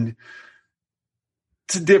open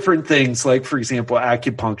to different things. Like, for example,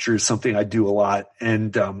 acupuncture is something I do a lot,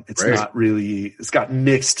 and it's not really, it's got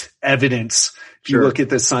mixed evidence if you look at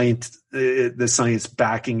the science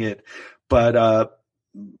backing it. But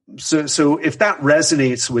so if that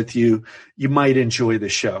resonates with you, you might enjoy the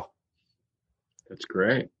show. That's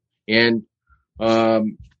great. And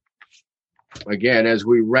again, as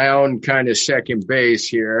we round kind of second base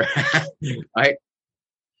here,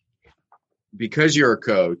 because you're a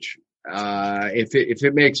coach, if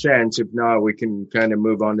it makes sense, if not, we can kind of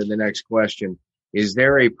move on to the next question. Is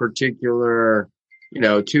there a particular,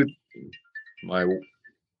 my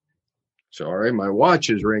watch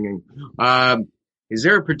is ringing. Is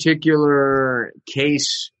there a particular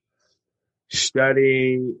case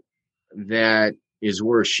study that is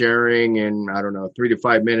worth sharing in, 3 to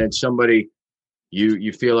 5 minutes? Somebody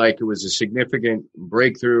you feel like it was a significant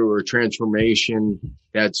breakthrough or transformation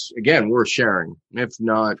that's, again, worth sharing. If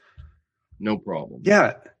not, no problem.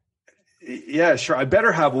 Yeah. Yeah, sure. I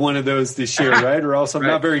better have one of those this year, right? Or else I'm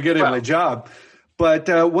not very good at my job. But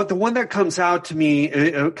what the one that comes out for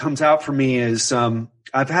me is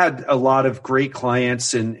I've had a lot of great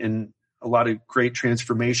clients and a lot of great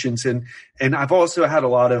transformations, and I've also had a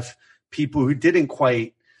lot of people who didn't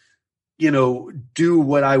quite, do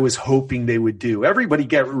what I was hoping they would do. Everybody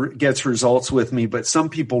gets results with me, but some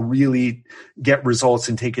people really get results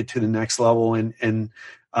and take it to the next level. And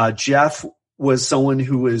Jeff was someone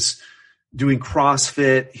who was doing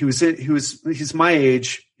CrossFit. He's my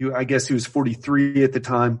age. I guess he was 43 at the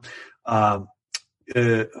time.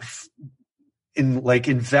 In like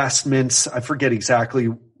investments, I forget exactly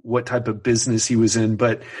what type of business he was in,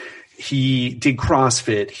 but he did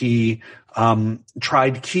CrossFit. He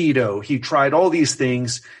tried keto. He tried all these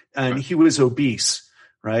things, and he was obese,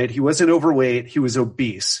 right? He wasn't overweight. He was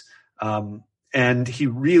obese. And he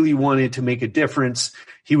really wanted to make a difference.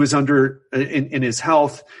 He was in his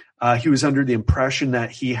health. He was under the impression that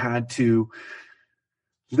he had to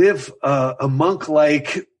live a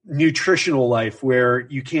monk-like nutritional life where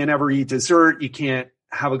you can't ever eat dessert. You can't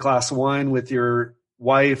have a glass of wine with your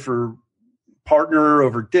wife or partner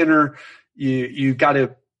over dinner. You got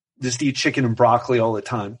to just eat chicken and broccoli all the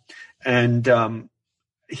time. And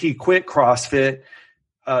he quit CrossFit,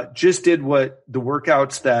 just did what the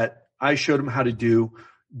workouts that I showed him how to do,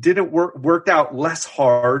 worked out less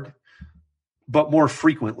hard, but more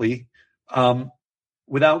frequently,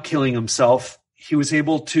 without killing himself. He was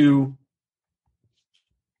able to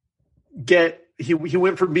he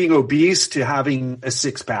went from being obese to having a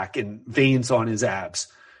six pack and veins on his abs.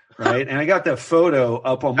 Right. And I got that photo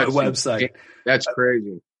up on my website. That's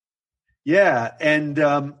crazy. Yeah. And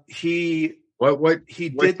he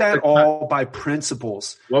did that all by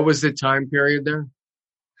principles. What was the time period there?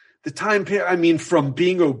 The time period, I mean, from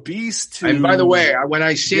being obese to. And by the way, when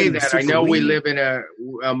I say that, I know we live in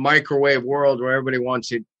a microwave world where everybody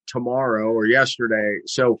wants it tomorrow or yesterday.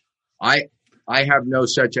 So I have no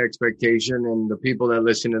such expectation, and the people that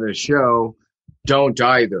listen to this show don't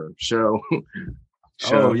either. So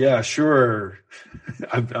oh yeah, sure.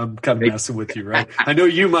 I'm kind of messing with you, right? I know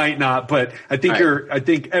you might not, but I think I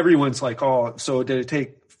think everyone's like, oh, so did it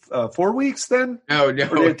take 4 weeks then? No. Or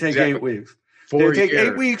did it take 8 weeks? Did it take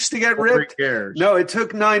 8 weeks to get ripped? No, it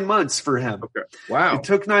took 9 months for him. Okay. Wow. It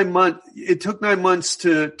took 9 months. It took 9 months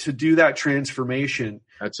to do that transformation.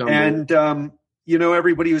 That's unbelievable. And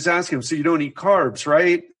everybody was asking him, so you don't eat carbs,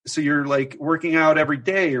 right? So you're like working out every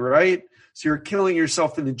day, right? So you're killing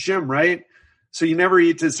yourself in the gym, right? So you never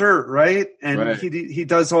eat dessert, right? And he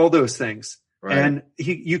does all those things. Right. And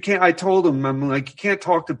I told him, I'm like, you can't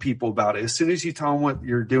talk to people about it. As soon as you tell them what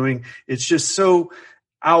you're doing, it's just so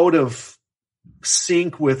out of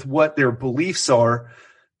sync with what their beliefs are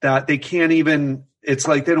that they can't even, it's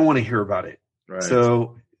like they don't want to hear about it. Right.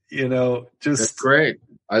 So, that's great.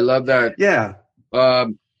 I love that. Yeah.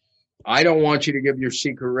 I don't want you to give your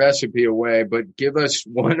secret recipe away, but give us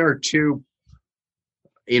one or two.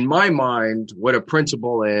 In my mind, what a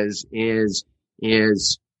principle is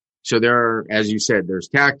so there are, as you said, there's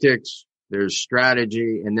tactics, there's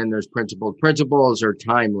strategy, and then there's principles. Principles are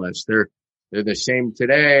timeless. They're the same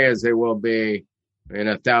today as they will be in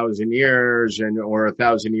 1,000 years or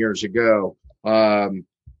 1,000 years ago.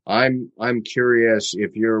 I'm curious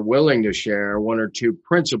if you're willing to share one or two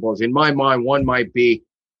principles. In my mind, one might be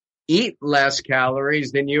eat less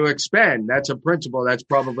calories than you expend. That's a principle that's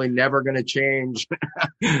probably never going to change.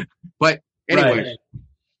 But anyway.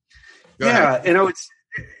 Right.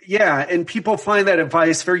 And people find that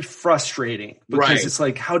advice very frustrating because it's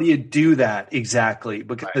like, how do you do that exactly?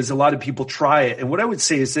 Because a lot of people try it. And what I would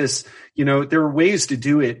say is this, there are ways to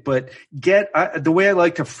do it, but the way I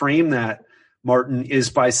like to frame that, Martin, is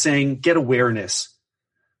by saying get awareness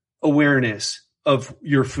of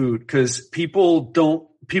your food, because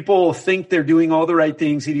people think they're doing all the right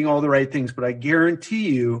things, eating all the right things, but I guarantee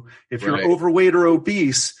you, if you're overweight or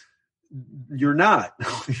obese, you're not.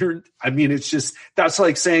 It's just, that's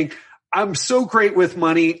like saying, I'm so great with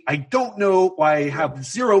money. I don't know why I have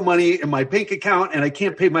zero money in my bank account and I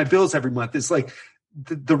can't pay my bills every month. It's like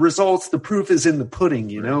the results, the proof is in the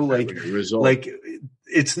pudding,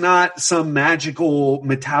 it's not some magical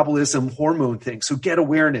metabolism hormone thing. So get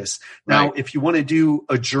awareness. Now, if you want to do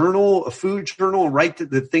a food journal, and write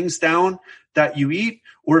the things down that you eat,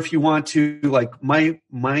 or if you want to, like my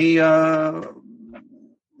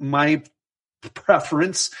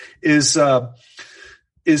preference is to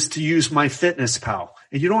use MyFitnessPal.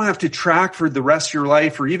 And you don't have to track for the rest of your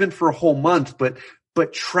life or even for a whole month, but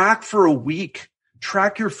track for a week.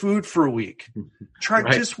 Track your food for a week.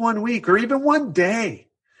 Track just 1 week or even one day,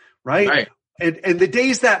 right? And the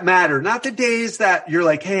days that matter, not the days that you're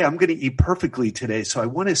like, hey, I'm going to eat perfectly today. So I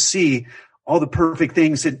want to see all the perfect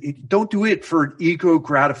things. And don't do it for ego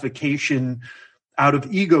gratification, out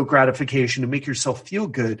of ego gratification to make yourself feel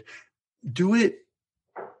good. Do it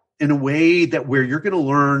in a way that where you're going to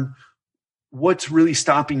learn what's really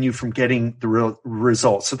stopping you from getting the real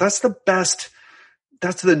results. So that's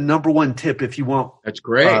that's the number one tip if you want. That's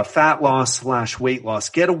great. Fat loss / weight loss.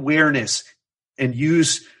 Get awareness and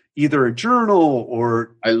use either a journal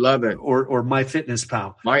or I love it or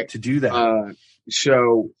MyFitnessPal to do that.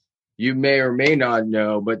 So you may or may not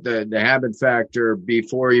know, but the Habit Factor,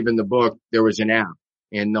 before even the book, there was an app,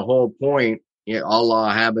 and the whole point, a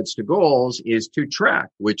la Habits to Goals, is to track,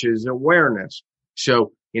 which is awareness.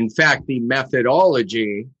 So in fact, the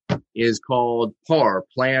methodology is called PAR,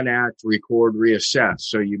 Plan, Act, Record, Reassess.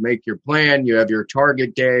 So you make your plan, you have your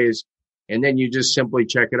target days, and then you just simply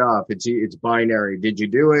check it off. It's binary. Did you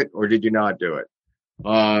do it or did you not do it?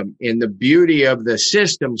 And the beauty of the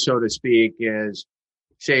system, so to speak, is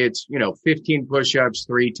say it's, 15 push-ups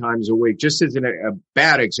 3 times a week, just as a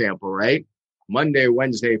bad example, right? Monday,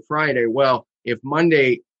 Wednesday, Friday. Well, if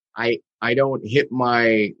Monday I don't hit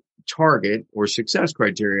my target or success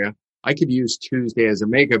criteria, I could use Tuesday as a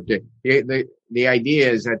makeup day. The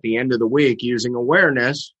idea is at the end of the week, using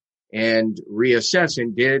awareness and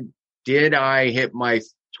reassessing, did I hit my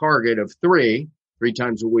target of 3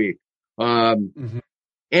 times a week?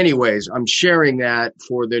 Anyways, I'm sharing that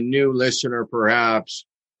for the new listener, perhaps,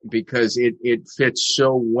 because it fits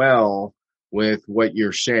so well with what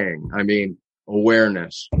you're saying. I mean,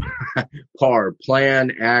 awareness, PAR,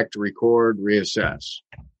 Plan, Act, Record, Reassess.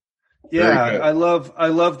 Yeah, I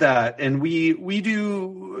love that. And we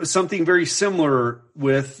do something very similar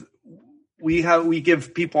with, we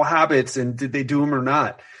give people habits, and did they do them or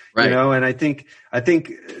not? Right. And I think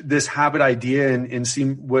this habit idea and see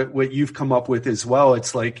what you've come up with as well.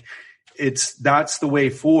 It's like, that's the way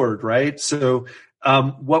forward, right? So,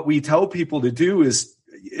 what we tell people to do is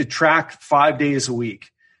track 5 days a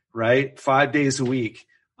week, right? 5 days a week.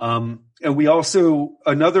 And we also,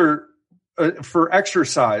 for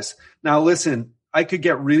exercise. Now listen, I could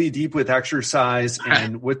get really deep with exercise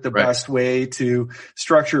and with the best way to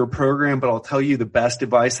structure a program, but I'll tell you the best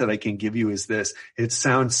advice that I can give you is this. It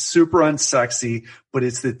sounds super unsexy, but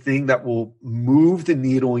it's the thing that will move the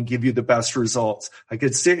needle and give you the best results. I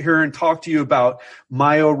could sit here and talk to you about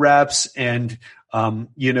myo reps and,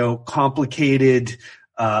 complicated,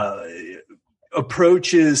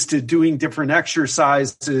 approaches to doing different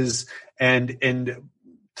exercises and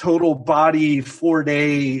total body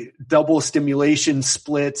 4-day double stimulation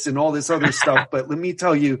splits and all this other stuff. But let me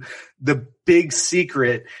tell you, the big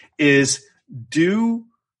secret is do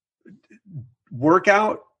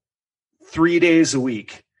workout 3 days a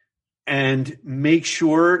week and make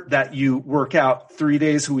sure that you work out 3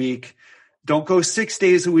 days a week. Don't go 6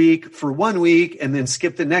 days a week for 1 week and then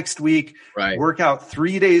skip the next week. Right. Work out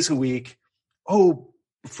 3 days a week.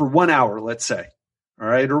 For 1 hour, let's say. All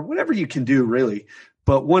right. Or whatever you can do really.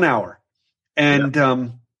 But 1 hour and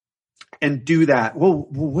do that. Well,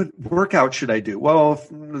 what workout should I do? Well,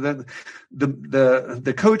 the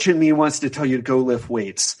coach in me wants to tell you to go lift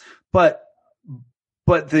weights, but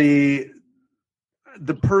the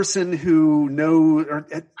person who knows,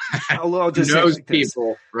 I'll just knows say like this.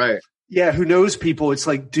 People, right? Yeah. Who knows people. It's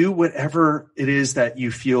like, do whatever it is that you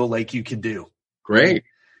feel like you can do. Great.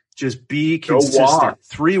 Just be consistent.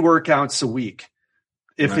 3 workouts a week.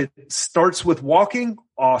 If it starts with walking,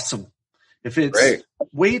 awesome. If it's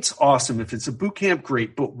weights, awesome. If it's a boot camp,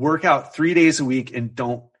 great. But work out 3 days a week and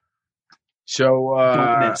don't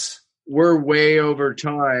miss. We're way over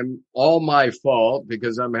time. All my fault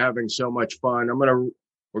because I'm having so much fun.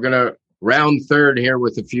 We're gonna round third here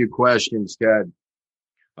with a few questions, Ted.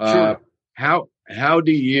 Sure. How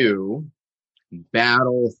do you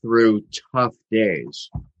battle through tough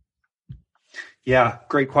days? Yeah,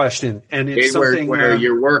 great question. And it's something where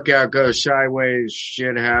your workout goes sideways,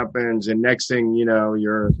 shit happens, and next thing you know,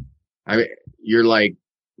 you're like,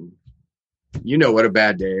 what a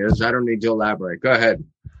bad day is. I don't need to elaborate. Go ahead.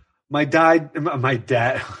 My dad, I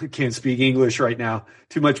can't speak English right now.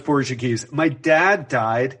 Too much Portuguese. My dad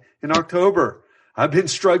died in October. I've been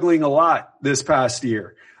struggling a lot this past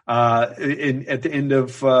year. At the end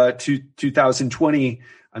of 2020,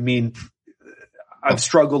 I mean, I've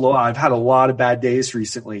struggled a lot. I've had a lot of bad days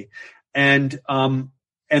recently. And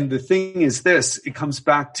the thing is this, it comes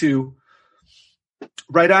back to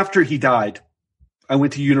right after he died, I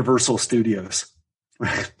went to Universal Studios.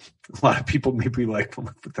 A lot of people may be like,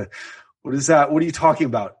 what is that? What are you talking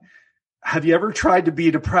about? Have you ever tried to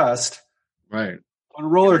be depressed? Right. On a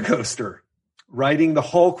roller coaster? riding the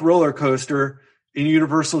Hulk roller coaster in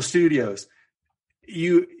Universal Studios.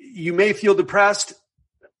 You may feel depressed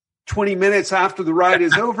 20 minutes after the ride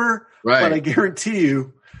is over, right. But I guarantee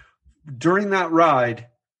you during that ride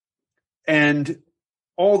and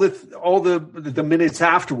all the minutes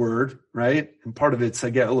afterward, right? And part of it's I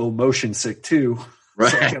get a little motion sick too.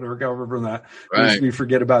 Right. So I got to recover from that. Right. Makes me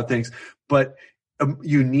forget about things. But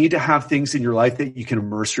you need to have things in your life that you can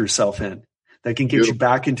immerse yourself in, that can get you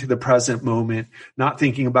back into the present moment, not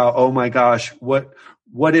thinking about, oh my gosh,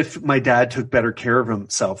 what if my dad took better care of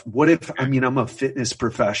himself? What if, I'm a fitness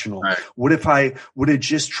professional. Right. What if I would have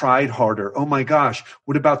just tried harder? Oh my gosh.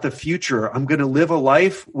 What about the future? I'm going to live a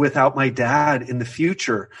life without my dad in the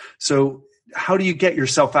future. So how do you get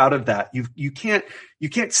yourself out of that? You can't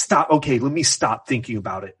stop. Okay. Let me stop thinking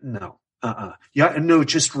about it. No. Yeah. No,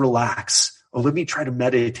 just relax. Oh, let me try to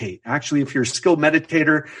meditate. Actually, if you're a skilled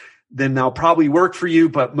meditator, then that'll probably work for you.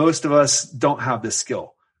 But most of us don't have this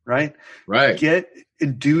skill, right? Right. Get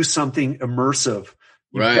and do something immersive.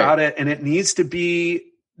 You've got it. And it needs to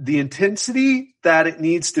be the intensity that it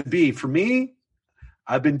needs to be. For me,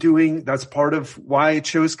 that's part of why I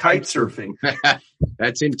chose kite surfing.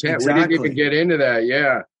 That's intense. Exactly. We didn't even get into that.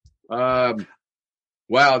 Yeah.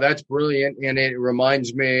 Wow, that's brilliant. And it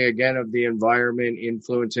reminds me again of the environment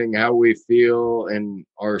influencing how we feel and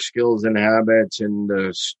our skills and habits and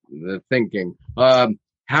the thinking.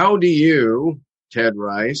 How do you, Ted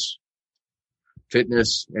Rice,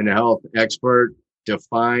 fitness and health expert,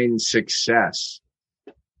 define success?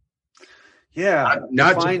 Yeah.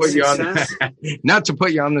 Not to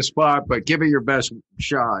put you on the spot, but give it your best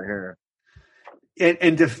shot here.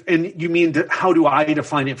 And you mean how do I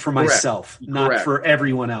define it for myself, not Correct. For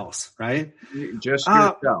everyone else, right? Just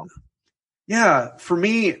yourself. Yeah. For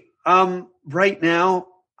me, right now,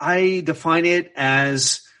 I define it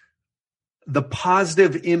as the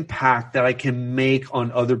positive impact that I can make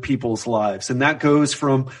on other people's lives. And that goes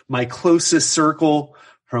from my closest circle,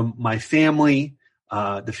 from my family,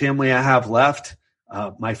 the family I have left,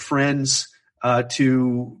 my friends,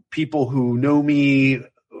 to people who know me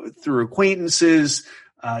through acquaintances,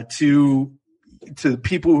 to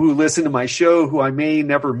people who listen to my show who I may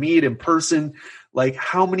never meet in person. Like,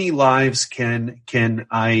 how many lives can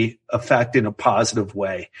I affect in a positive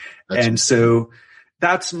way? So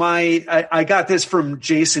that's I got this from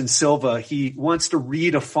Jason Silva. He wants to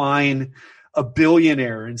redefine a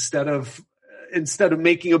billionaire instead of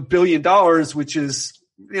making $1 billion, which is,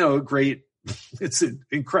 great. It's an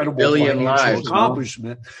incredible billion lives,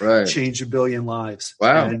 accomplishment. Right. Change 1 billion lives.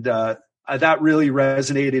 Wow. And that really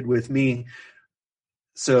resonated with me.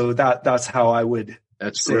 So that's how I would.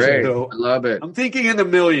 That's great. I love it. I'm thinking in the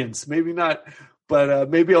millions, maybe not, but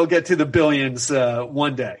maybe I'll get to the billions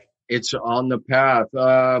one day. It's on the path.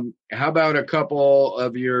 How about a couple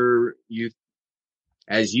of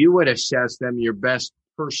as you would assess them, your best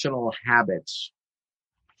personal habits?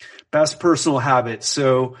 Best personal habits.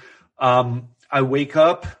 So I wake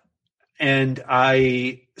up and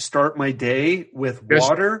I start my day with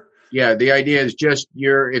water. Yeah, the idea is just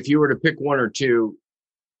if you were to pick one or two,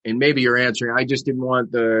 and maybe you're answering, I just didn't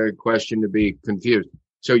want the question to be confused.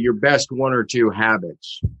 So your best one or two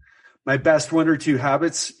habits. My best 1 or 2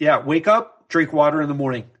 habits. Yeah. Wake up, drink water in the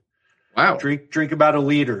morning. Wow. Drink about 1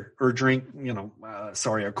 liter or drink,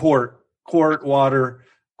 a quart water,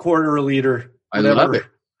 quarter a liter. I love it.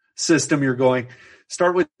 System you're going.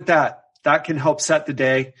 Start with that. That can help set the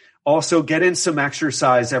day. Also get in some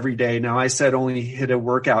exercise every day. Now I said only hit a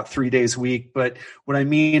workout 3 days a week, but what I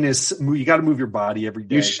mean is you got to move your body every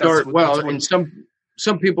day. You start and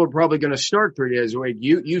some people are probably going to start 3 days a week.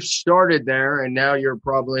 You started there and now you're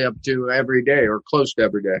probably up to every day or close to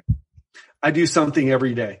every day. I do something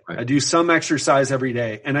every day. Right. I do some exercise every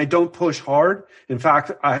day and I don't push hard. In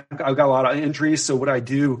fact, I've got a lot of injuries. So what I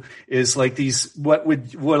do is like what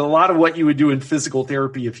a lot of what you would do in physical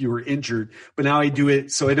therapy if you were injured, but now I do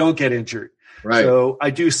it so I don't get injured. Right. So I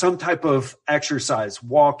do some type of exercise,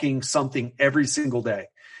 walking, something every single day.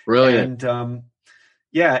 Brilliant. And,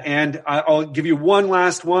 and I'll give you one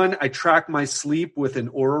last one. I track my sleep with an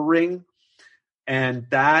Oura Ring, and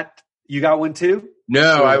that you got one too?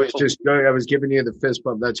 No, I was giving you the fist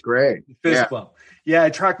bump. That's great. Fist bump. Yeah, I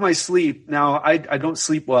track my sleep. Now I don't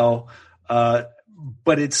sleep well,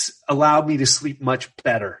 but it's allowed me to sleep much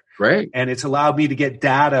better. Great. And it's allowed me to get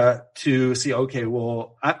data to see, okay,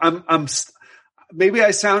 well, I'm maybe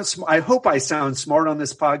I hope I sound smart on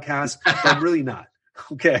this podcast, but I'm really not.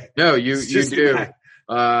 Okay. No, you do.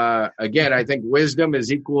 Again, I think wisdom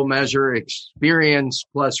is equal measure experience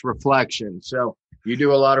plus reflection. So you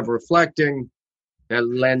do a lot of reflecting.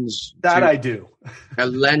 I do.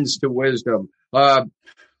 That lends to wisdom.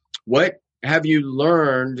 What have you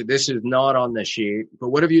learned, this is not on the sheet, but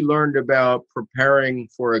what have you learned about preparing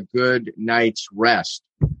for a good night's rest?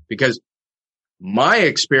 Because my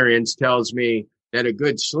experience tells me that a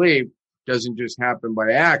good sleep doesn't just happen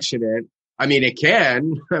by accident. I mean, it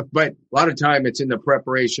can, but a lot of time it's in the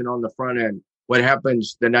preparation on the front end. What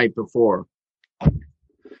happens the night before?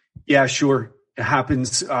 Yeah, sure. It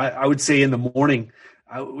happens. I would say in the morning.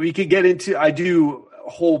 We could get into, I do a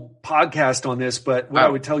whole podcast on this, but what I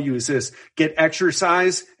would tell you is this: get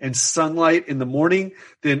exercise and sunlight in the morning,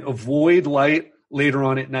 then avoid light later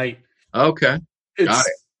on at night. Okay. Got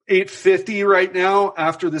it. 8:50 right now.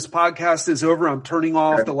 After this podcast is over, I'm turning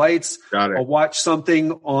off the lights. Got it. I'll watch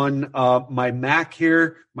something on my Mac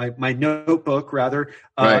here, my notebook rather,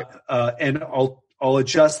 Right. and I'll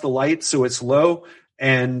adjust the light so it's low,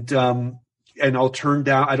 and I'll turn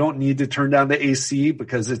down. I don't need to turn down the AC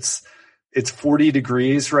because it's 40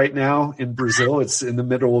 degrees right now in Brazil. It's in the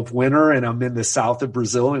middle of winter, and I'm in the south of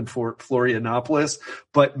Brazil in Florianopolis.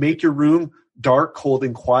 But make your room dark, cold,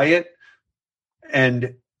 and quiet,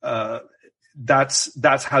 and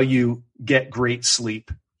that's how you get great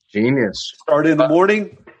sleep. Genius. Start in the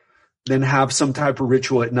morning, then have some type of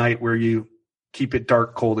ritual at night where you keep it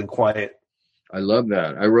dark, cold, and quiet. I love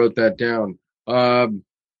that. I wrote that down.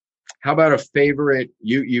 How about a favorite?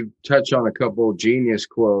 You touched on a couple of genius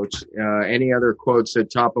quotes. Any other quotes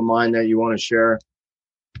that top of mind that you want to share?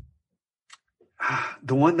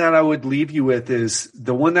 The one that I would leave you with is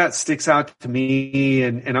the one that sticks out to me,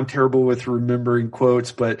 and I'm terrible with remembering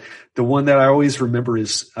quotes, but the one that I always remember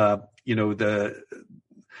is, the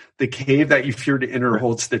cave that you fear to enter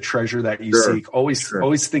holds the treasure that you seek.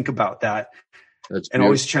 Always think about that. And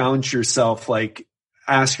always challenge yourself. Like,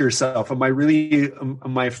 ask yourself, am I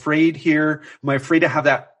afraid here? Am I afraid to have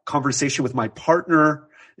that conversation with my partner?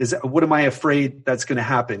 What am I afraid that's going to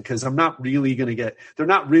happen? Because they're not really going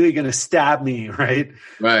to stab me, right?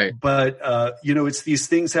 Right. But, it's these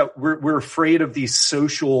things that we're afraid of, these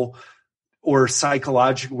social or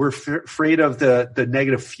psychological, we're afraid of the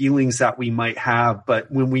negative feelings that we might have.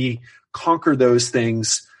 But when we conquer those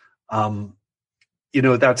things,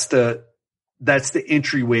 that's the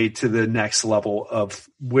entryway to the next level of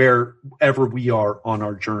wherever we are on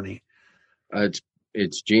our journey.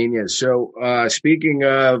 It's genius. So, speaking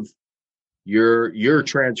of your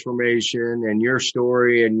transformation and your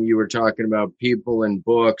story, and you were talking about people and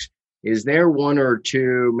books, is there one or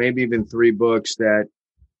two, maybe even three books that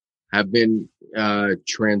have been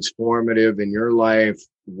transformative in your life,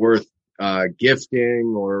 worth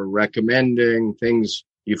gifting or recommending, things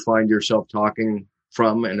you find yourself talking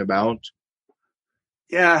from and about?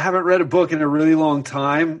 Yeah, I haven't read a book in a really long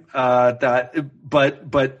time.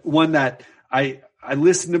 But one that I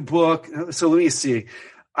listened to book. So let me see.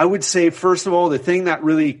 I would say, first of all, the thing that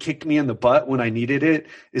really kicked me in the butt when I needed it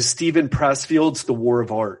is Stephen Pressfield's The War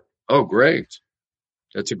of Art. Oh, great.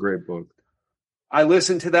 That's a great book. I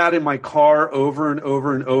listened to that in my car over and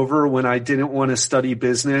over and over when I didn't want to study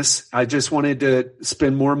business. I just wanted to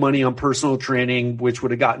spend more money on personal training, which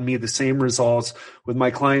would have gotten me the same results with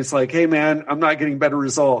my clients. Like, hey, man, I'm not getting better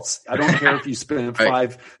results. I don't care if you spend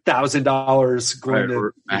 $5,000 going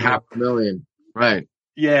to $500,000. Right.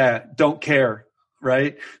 Yeah. Don't care.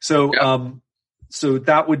 Right. So, so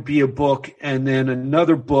that would be a book. And then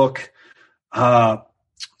another book. I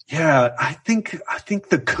think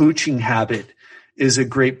The Coaching Habit is a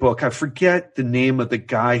great book. I forget the name of the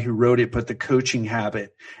guy who wrote it, but The Coaching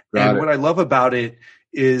Habit. What I love about it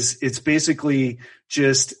is it's basically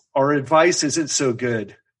just our advice isn't so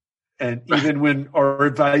good. And even when our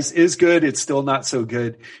advice is good, it's still not so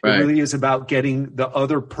good. Right. It really is about getting the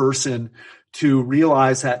other person to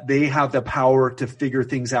realize that they have the power to figure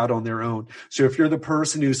things out on their own. So if you're the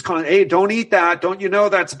person who's hey, don't eat that. Don't you know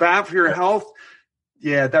that's bad for your health?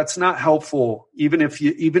 Yeah, that's not helpful. Even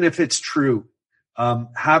if it's true.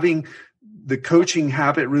 Having The Coaching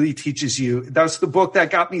Habit really teaches you. That's the book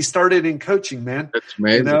that got me started in coaching, man. That's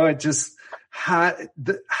amazing. It just,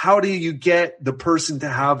 how do you get the person to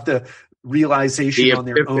have the realization on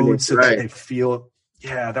their own so that they feel,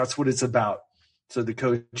 that's what it's about. So The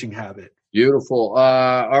Coaching Habit. Beautiful.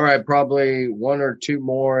 All right. Probably one or two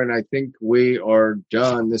more, and I think we are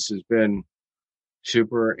done. This has been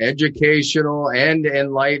super educational and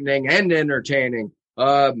enlightening and entertaining.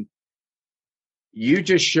 You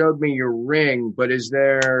just showed me your ring, but is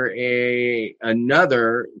there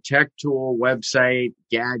another tech tool, website,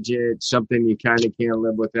 gadget, something you kind of can't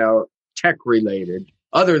live without, tech related,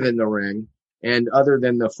 other than the ring and other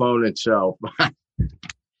than the phone itself?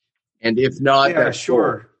 And if not, that's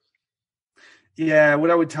sure. Cool. Yeah, what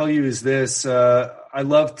I would tell you is this. I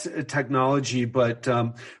love technology, but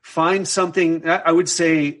find something. I would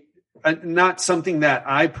say not something that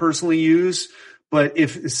I personally use, but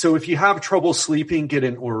if you have trouble sleeping, get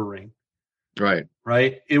an Oura Ring. Right.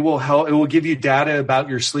 It will help. It will give you data about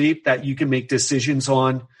your sleep that you can make decisions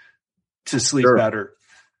on to sleep better.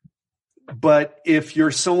 But if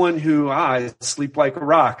you're someone who, I sleep like a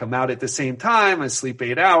rock, I'm out at the same time, I sleep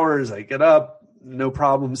 8 hours, I get up, no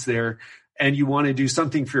problems there, and you want to do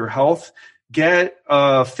something for your health, get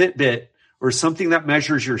a Fitbit or something that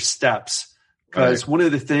measures your steps. Because one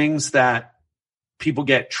of the things that people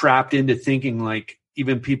get trapped into thinking, like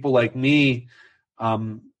even people like me,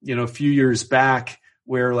 a few years back,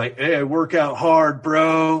 where like, hey, I work out hard,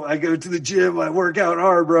 bro. I go to the gym, I work out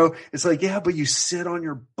hard, bro. It's like, yeah, but you sit on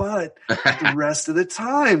your butt the rest of the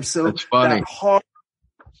time. So that's funny. That hard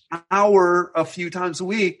hour a few times a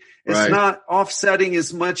week, it's not offsetting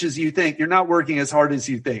as much as you think. You're not working as hard as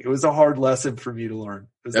you think. It was a hard lesson for me to learn.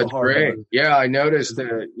 That's great. Lesson. Yeah, I noticed that,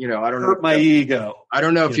 I don't know. Hurt my ego. I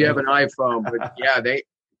don't know if you have an iPhone, but yeah,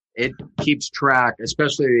 it keeps track,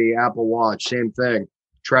 especially the Apple Watch, same thing.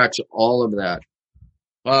 Tracks all of that.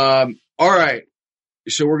 All right.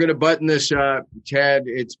 So we're going to button this up. Ted,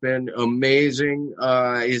 it's been amazing.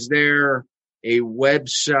 Is there a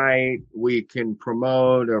website we can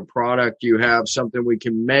promote, a product you have, something we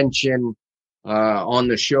can mention on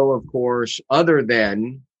the show, of course, other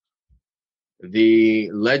than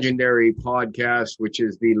the legendary podcast, which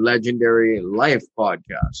is the Legendary Life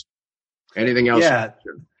podcast? Anything else?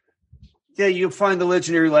 Yeah, you can find the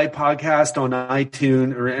Legendary Life podcast on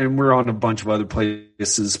iTunes, and we're on a bunch of other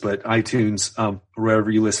places, but iTunes, wherever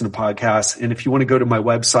you listen to podcasts. And if you want to go to my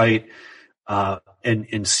website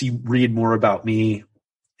and read more about me,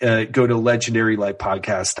 go to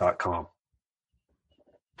legendarylifepodcast.com.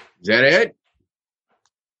 Is that it?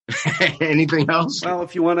 Anything else? Well,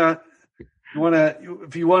 if you want to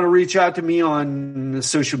reach out to me on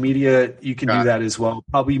social media, you can do that as well.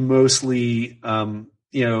 Probably mostly,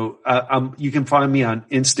 you can find me on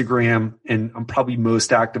Instagram, and I'm probably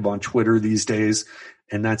most active on Twitter these days.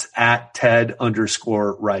 And that's at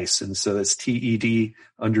Ted_Rice. And so that's TED_RYCE.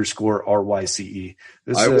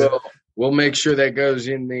 We'll make sure that goes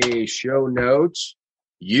in the show notes.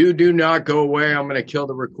 You do not go away. I'm going to kill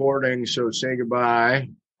the recording. So say goodbye.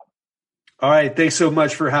 All right. Thanks so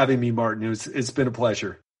much for having me, Martin. It's been a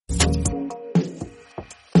pleasure.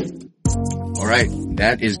 All right.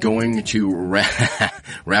 That is going to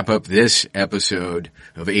wrap up this episode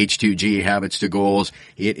of H2G Habits to Goals.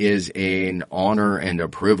 It is an honor and a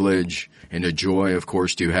privilege and a joy, of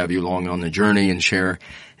course, to have you along on the journey and share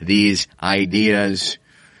these ideas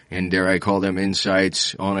and, dare I call them,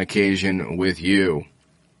 insights on occasion with you.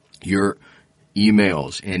 Your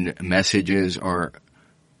emails and messages are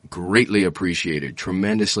greatly appreciated,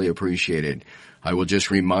 tremendously appreciated. I will just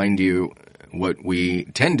remind you, what we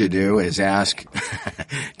tend to do is ask,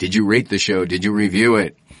 did you rate the show? Did you review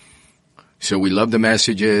it? So we love the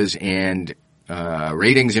messages, and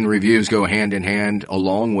ratings and reviews go hand in hand,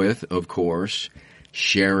 along with, of course,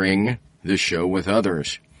 sharing the show with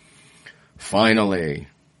others. Finally,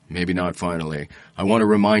 maybe not finally, I want to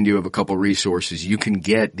remind you of a couple resources. You can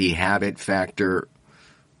get the Habit Factor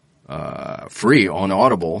free on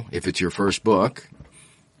Audible if it's your first book.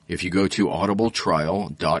 If you go to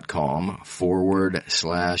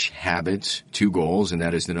audibletrial.com/habits2goals, and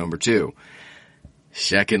that is the number 2.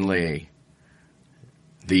 Secondly,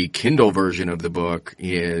 the Kindle version of the book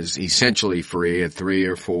is essentially free at $3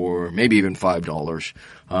 or $4, maybe even $5.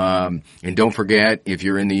 And don't forget, if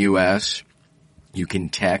you're in the U.S., you can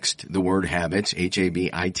text the word habits,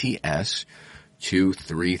 HABITS, to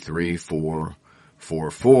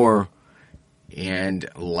 33444. And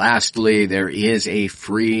lastly, there is a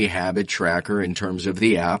free habit tracker in terms of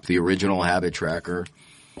the app, the original habit tracker.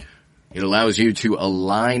 It allows you to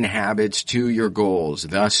align habits to your goals,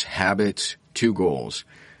 thus habits to goals.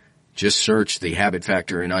 Just search the Habit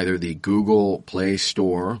Factor in either the Google Play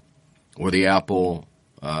Store or the Apple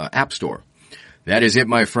App Store. That is it,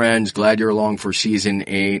 my friends. Glad you're along for Season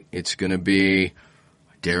 8. It's going to be,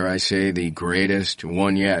 dare I say, the greatest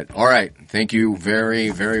one yet. All right. Thank you very,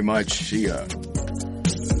 very much. See ya.